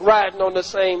 riding on the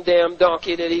same damn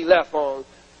donkey that he left on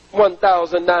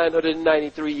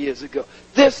 1,993 years ago.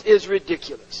 This is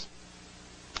ridiculous.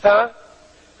 Huh?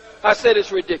 I said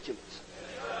it's ridiculous.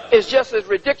 It's just as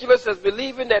ridiculous as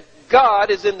believing that God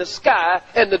is in the sky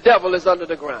and the devil is under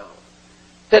the ground.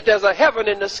 That there's a heaven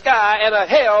in the sky and a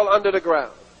hell under the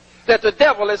ground. That the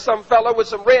devil is some fellow with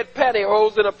some red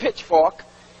pantyhose and a pitchfork,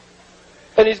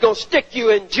 and he's going to stick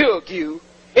you and jug you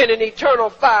in an eternal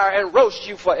fire and roast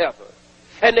you forever.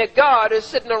 And that God is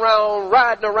sitting around,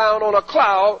 riding around on a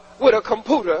cloud with a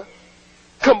computer,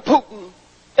 computing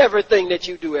everything that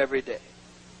you do every day.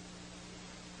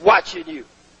 Watching you,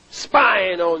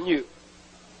 spying on you,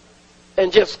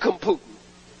 and just computing.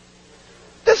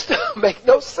 This don't make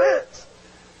no sense.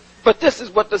 But this is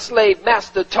what the slave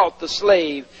master taught the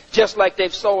slave. Just like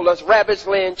they've sold us rabbits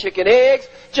laying chicken eggs,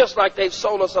 just like they've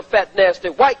sold us a fat nasty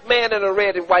white man in a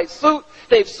red and white suit,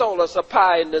 they've sold us a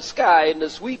pie in the sky in the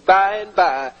sweet by and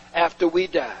by after we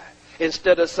die,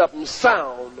 instead of something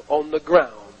sound on the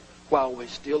ground while we're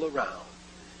still around.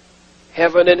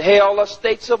 Heaven and hell are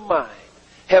states of mind.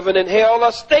 Heaven and hell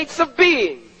are states of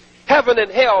being. Heaven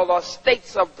and hell are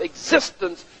states of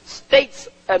existence, states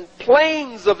and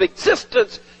planes of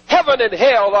existence. Heaven and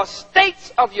hell are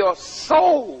states of your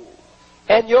soul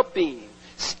and your being.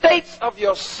 States of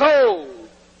your soul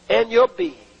and your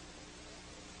being.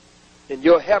 And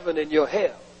your heaven and your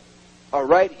hell are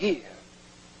right here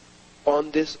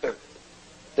on this earth.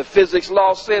 The physics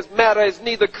law says matter is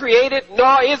neither created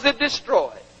nor is it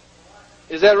destroyed.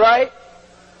 Is that right?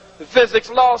 The physics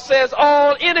law says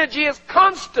all energy is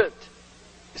constant.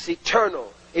 It's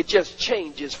eternal. It just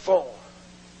changes form.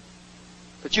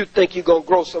 But you think you're going to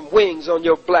grow some wings on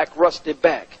your black rusty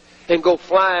back and go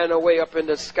flying away up in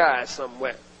the sky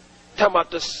somewhere. Talking about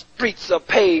the streets are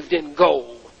paved in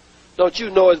gold. Don't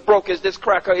you know as broke as this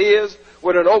cracker is,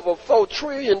 with an over $4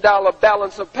 trillion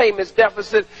balance of payments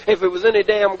deficit, if it was any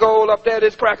damn gold up there,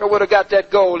 this cracker would have got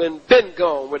that gold and been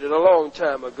gone with it a long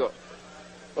time ago.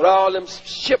 With all them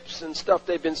ships and stuff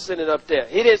they've been sending up there.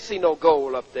 He didn't see no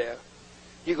gold up there.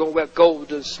 You're going to wear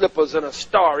golden slippers and a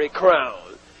starry crown.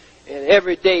 And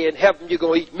every day in heaven you're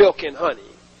going to eat milk and honey.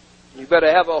 You better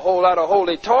have a whole lot of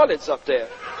holy toilets up there.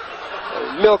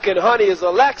 Milk and honey is a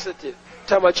laxative.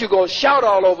 Talking about you're going to shout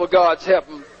all over God's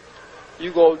heaven.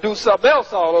 You're going to do something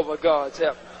else all over God's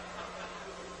heaven.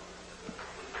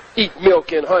 Eat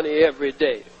milk and honey every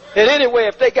day. And anyway,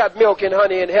 if they got milk and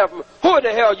honey in heaven, who in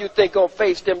the hell you think gonna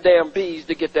face them damn bees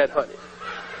to get that honey?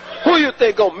 Who you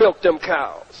think gonna milk them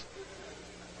cows?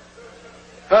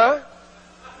 Huh?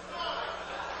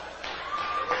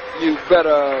 You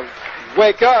better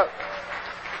wake up.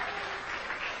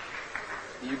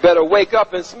 You better wake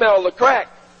up and smell the crack.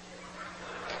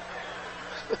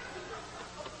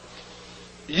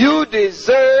 You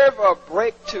deserve a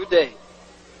break today.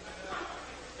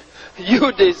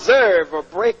 You deserve a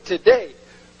break today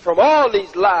from all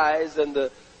these lies and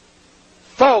the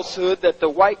falsehood that the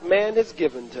white man has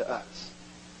given to us.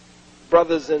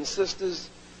 Brothers and sisters,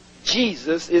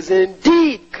 Jesus is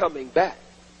indeed coming back.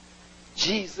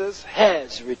 Jesus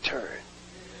has returned.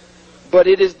 But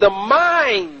it is the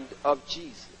mind of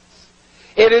Jesus.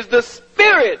 It is the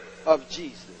spirit of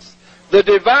Jesus. The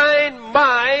divine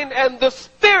mind and the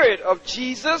spirit of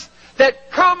Jesus that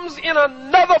comes in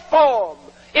another form,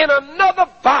 in another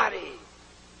body.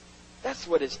 That's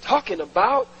what it's talking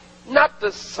about. Not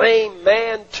the same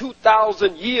man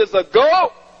 2,000 years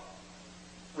ago.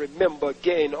 Remember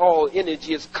again, all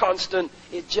energy is constant.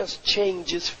 It just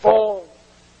changes form.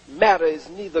 Matter is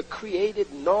neither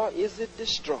created nor is it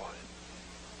destroyed.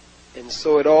 And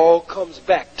so it all comes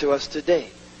back to us today.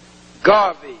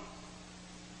 Garvey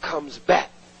comes back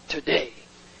today.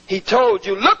 He told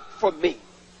you, look for me.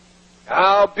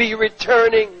 I'll be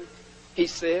returning, he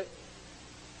said.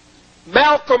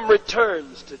 Malcolm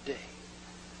returns today.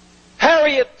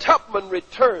 Harriet Tubman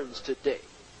returns today.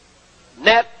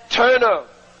 Nat Turner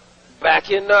back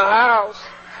in the house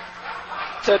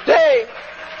today.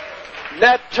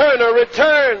 Nat Turner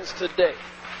returns today.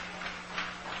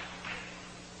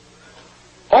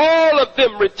 All of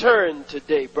them return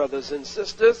today, brothers and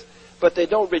sisters, but they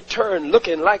don't return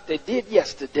looking like they did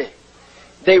yesterday.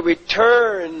 They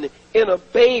return in a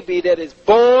baby that is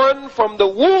born from the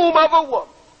womb of a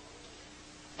woman.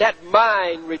 That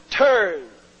mind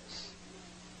returns,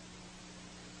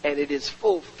 and it is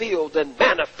fulfilled and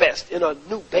manifest in a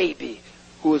new baby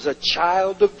who is a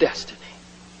child of destiny.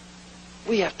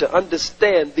 We have to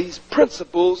understand these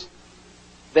principles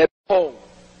that home.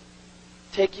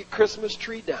 Take your Christmas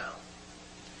tree down.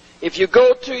 If you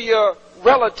go to your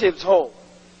relative's home,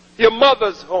 your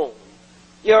mother's home,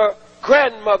 your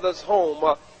grandmother's home,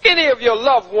 or any of your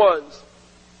loved ones,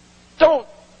 don't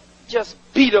just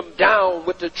beat them down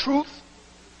with the truth.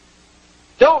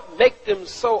 Don't make them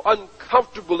so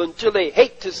uncomfortable until they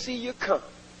hate to see you come.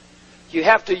 You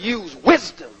have to use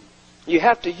wisdom. You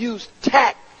have to use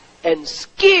tact and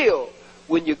skill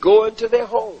when you go into their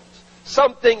homes.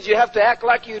 Some things you have to act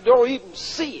like you don't even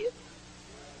see it.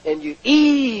 And you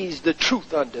ease the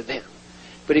truth under them.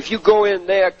 But if you go in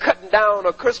there cutting down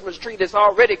a Christmas tree that's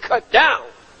already cut down,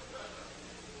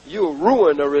 you'll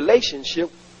ruin a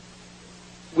relationship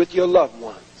with your loved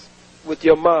ones, with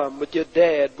your mom, with your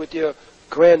dad, with your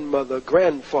grandmother,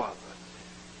 grandfather.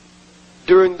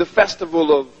 During the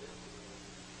festival of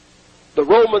the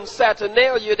Roman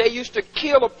Saturnalia, they used to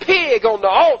kill a pig on the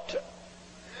altar,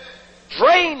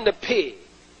 drain the pig,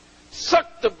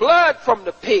 suck the blood from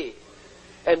the pig,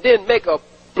 and then make a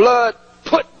blood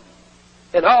pudding.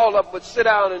 And all of them would sit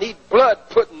down and eat blood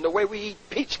pudding the way we eat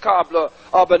peach cobbler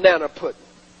or banana pudding.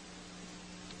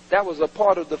 That was a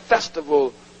part of the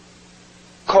festival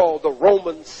called the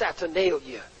Roman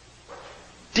Saturnalia,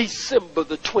 December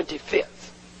the 25th.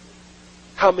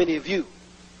 How many of you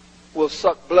will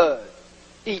suck blood,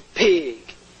 eat pig,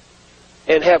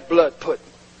 and have blood pudding?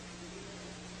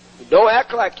 Don't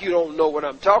act like you don't know what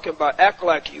I'm talking about. Act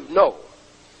like you know.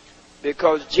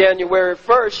 Because January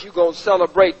 1st, you're going to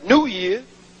celebrate New Year.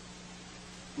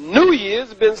 New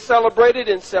Year's been celebrated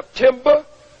in September,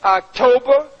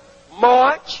 October,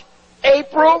 March,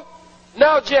 April,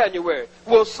 now January.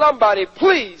 Will somebody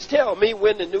please tell me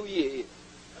when the New Year is?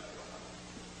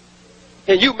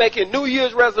 And you making New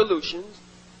Year's resolutions,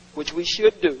 which we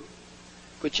should do,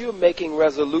 but you're making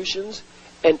resolutions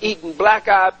and eating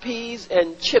black-eyed peas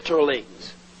and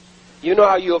chitterlings. You know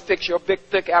how you'll fix your big,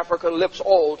 thick African lips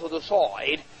all to the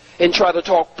side and try to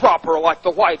talk proper like the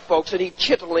white folks and eat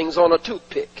chitterlings on a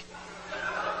toothpick.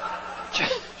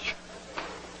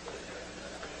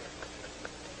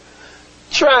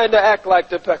 Trying to act like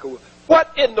the peckerwood.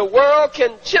 What in the world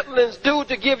can chitlins do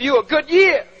to give you a good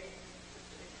year?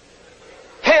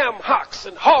 Ham hocks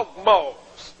and hog maws.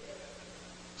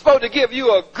 Supposed to give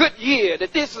you a good year,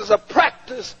 that this is a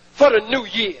practice for the new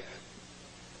year.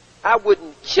 I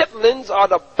wouldn't. Chitlins are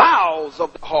the bowels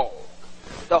of the hog.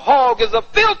 The hog is a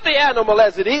filthy animal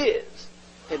as it is.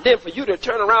 And then for you to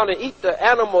turn around and eat the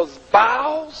animal's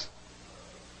bowels?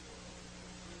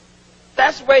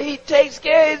 That's where he takes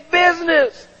care of his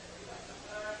business.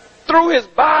 Through his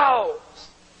bowels.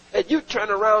 And you turn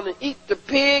around and eat the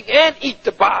pig and eat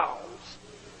the bowels.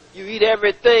 You eat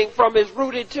everything from his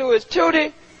rooty to his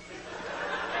tooty.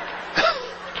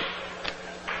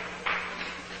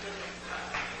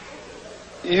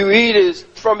 You eat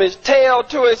from his tail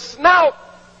to his snout.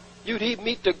 You'd even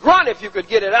eat the grunt if you could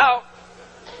get it out.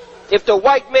 If the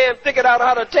white man figured out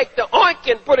how to take the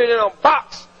oink and put it in a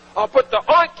box, or put the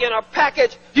oink in a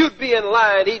package, you'd be in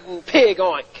line eating pig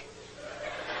oink.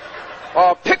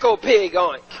 Or pickle pig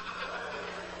oink.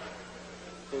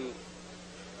 And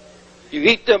you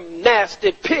eat them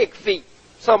nasty pig feet,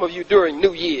 some of you during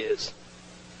New Year's.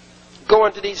 Go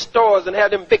into these stores and have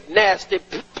them big nasty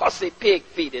pussy pig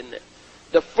feet in there.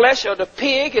 The flesh of the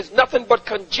pig is nothing but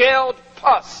congealed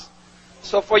pus.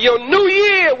 So for your new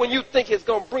year, when you think it's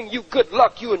going to bring you good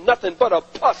luck, you are nothing but a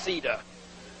pus eater.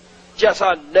 Just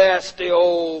a nasty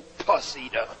old pus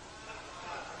eater.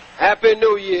 Happy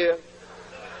New Year.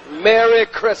 Merry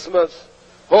Christmas.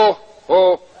 Ho,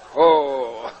 ho,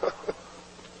 ho.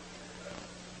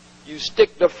 You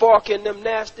stick the fork in them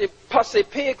nasty pussy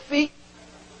pig feet.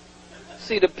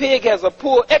 See, the pig has a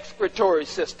poor excretory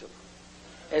system.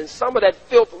 And some of that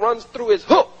filth runs through his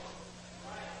hoof.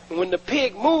 And when the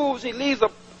pig moves, he leaves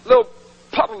a little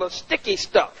puddle of sticky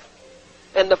stuff.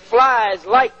 And the flies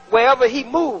like wherever he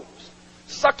moves.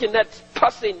 sucking that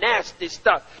pussy nasty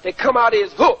stuff that come out of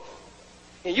his hoof.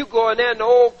 And you go in there and the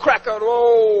old cracker, the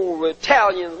old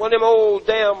Italians, one of them old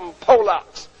damn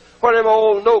Polacks, one of them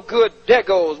old no-good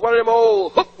Degos, one of them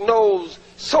old hook-nosed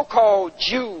so-called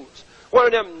Jews, one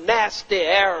of them nasty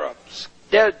Arabs,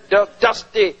 they're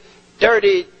dusty,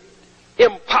 dirty,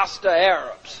 imposter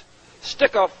Arabs.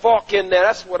 Stick a fork in there,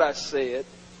 that's what I said.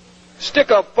 Stick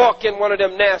a fork in one of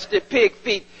them nasty pig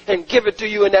feet and give it to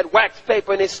you in that wax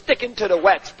paper, and it's sticking to the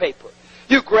wax paper.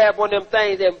 You grab one of them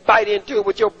things and bite into it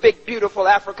with your big, beautiful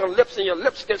African lips, and your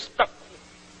lips get stuck.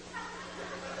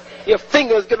 Your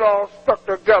fingers get all stuck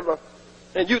together,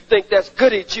 and you think that's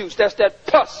goody juice. That's that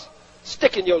pus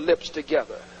sticking your lips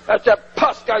together. That's that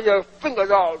pus got your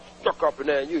fingers all stuck up in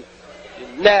there. You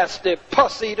nasty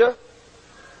pus eater.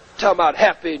 Talking about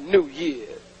Happy New Year.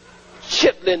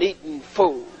 Chitlin eating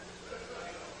food.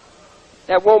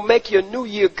 That won't make your New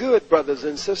Year good, brothers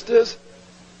and sisters.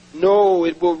 No,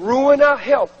 it will ruin our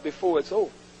health before it's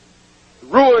over. It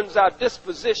ruins our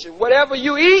disposition. Whatever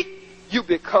you eat, you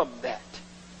become that.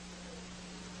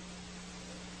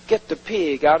 Get the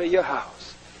pig out of your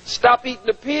house. Stop eating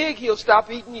the pig, he'll stop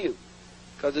eating you.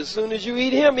 Because as soon as you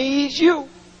eat him, he eats you.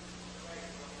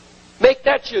 Make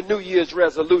that your New Year's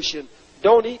resolution.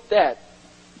 Don't eat that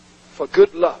for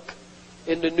good luck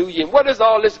in the new year. What is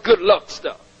all this good luck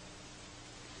stuff?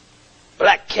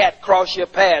 Black cat cross your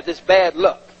path, it's bad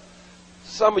luck.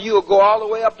 Some of you will go all the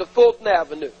way up to Fulton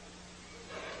Avenue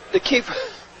to keep...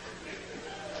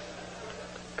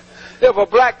 If a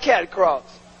black cat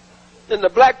crossed, then the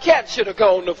black cat should have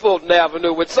gone to Fulton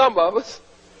Avenue with some of us.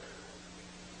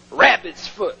 Rabbit's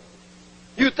foot.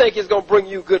 You think it's going to bring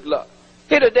you good luck.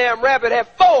 Hit a damn rabbit, had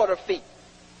 4 of the feet.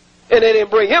 And it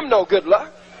didn't bring him no good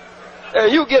luck.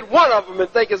 And you get one of them and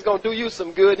think it's going to do you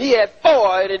some good. He had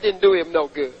 4 and it didn't do him no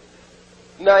good.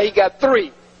 Now he got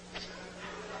 3.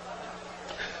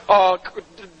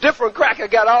 Different cracker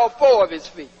got all 4 of his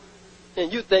feet.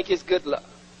 And you think it's good luck.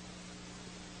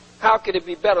 How could it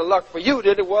be better luck for you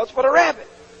than it was for the rabbit?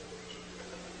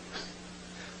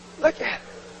 Look at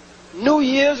it. New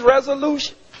Year's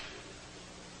resolution.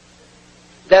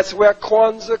 That's where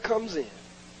Kwanzaa comes in.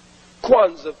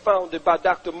 Kwanzaa, founded by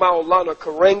Dr. Maulana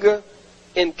Karenga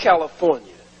in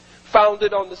California.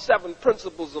 Founded on the 7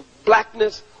 principles of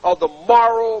blackness, or the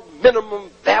moral minimum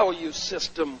value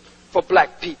system for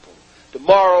black people. The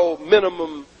moral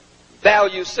minimum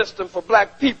value system for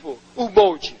black people.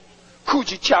 Umoja,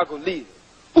 Kujichagulia,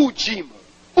 Ujima,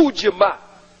 Ujamaa,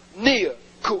 Nia,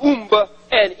 Kuumba,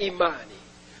 and Imani.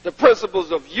 The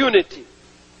principles of unity,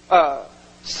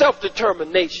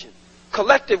 self-determination,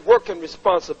 collective work and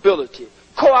responsibility,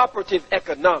 cooperative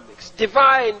economics,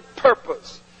 divine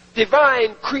purpose,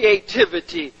 divine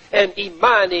creativity, and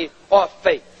Imani, or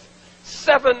faith.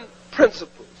 7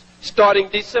 principles, starting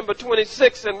December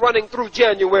 26th and running through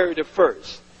January the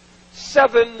 1st.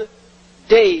 7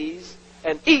 days,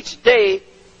 and each day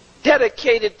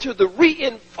dedicated to the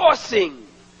reinforcing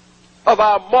of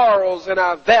our morals and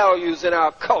our values and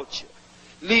our culture.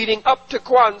 Leading up to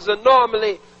Kwanzaa,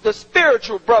 normally the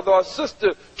spiritual brother or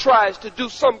sister tries to do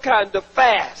some kind of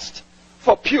fast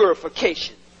for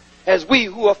purification. As we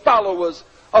who are followers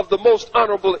of the most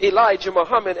honorable Elijah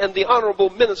Muhammad and the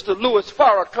honorable minister Louis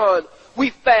Farrakhan,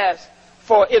 we fast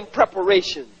for in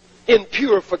preparation, in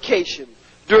purification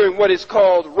during what is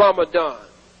called Ramadan.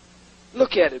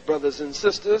 Look at it, brothers and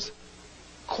sisters.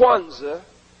 Kwanzaa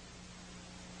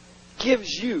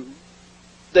gives you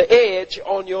the edge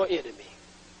on your enemy.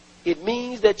 It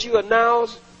means that you are now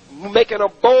making a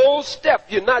bold step.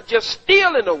 You're not just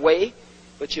stealing away,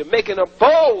 but you're making a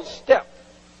bold step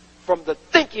from the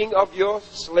thinking of your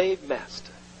slave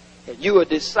master. And you are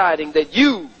deciding that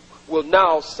you will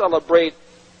now celebrate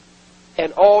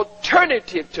an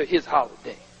alternative to his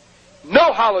holiday.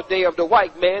 No holiday of the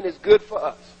white man is good for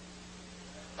us.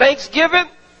 Thanksgiving,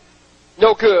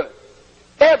 no good.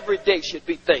 Every day should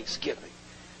be Thanksgiving.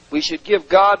 We should give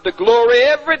God the glory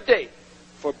every day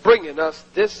for bringing us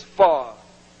this far.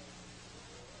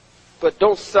 But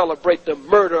don't celebrate the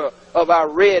murder of our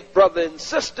red brother and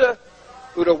sister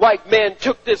who the white man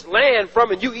took this land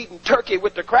from, and you eating turkey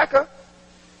with the cracker,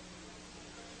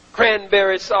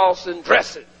 cranberry sauce and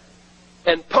dressing,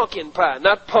 and pumpkin pie.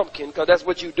 Not pumpkin, because that's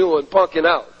what you're doing, pumpkin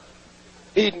out.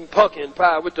 Eating pumpkin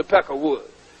pie with the peckerwood.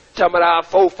 Talking about our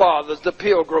forefathers, the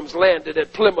Pilgrims, landed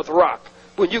at Plymouth Rock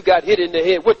when you got hit in the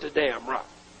head with the damn rock.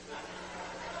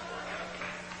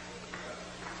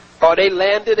 Or they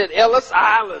landed at Ellis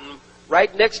Island,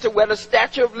 right next to where the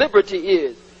Statue of Liberty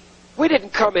is. We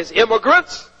didn't come as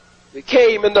immigrants. We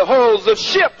came in the hulls of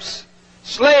ships,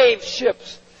 slave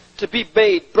ships, to be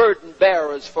made burden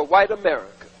bearers for white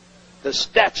America. The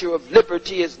Statue of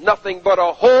Liberty is nothing but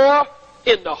a whore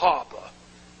in the harbor.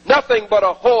 Nothing but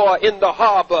a whore in the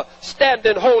harbor,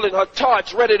 standing holding her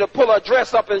torch, ready to pull her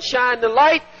dress up and shine the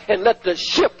light and let the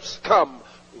ships come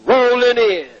rolling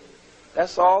in.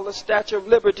 That's all the Statue of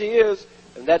Liberty is.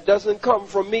 And that doesn't come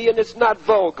from me, and it's not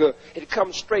vulgar. It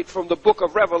comes straight from the book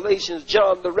of Revelations.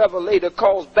 John the Revelator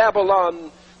calls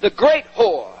Babylon the great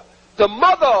whore, the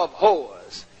mother of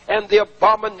whores, and the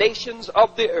abominations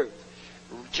of the earth.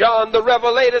 John the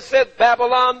Revelator said,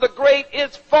 Babylon the great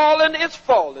is fallen, it's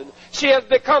fallen. She has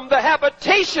become the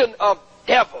habitation of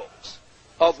devils.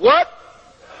 Of what?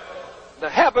 The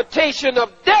habitation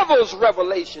of devils,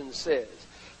 Revelation says.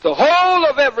 The whole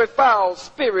of every foul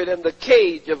spirit and the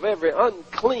cage of every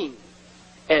unclean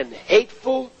and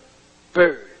hateful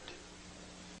bird.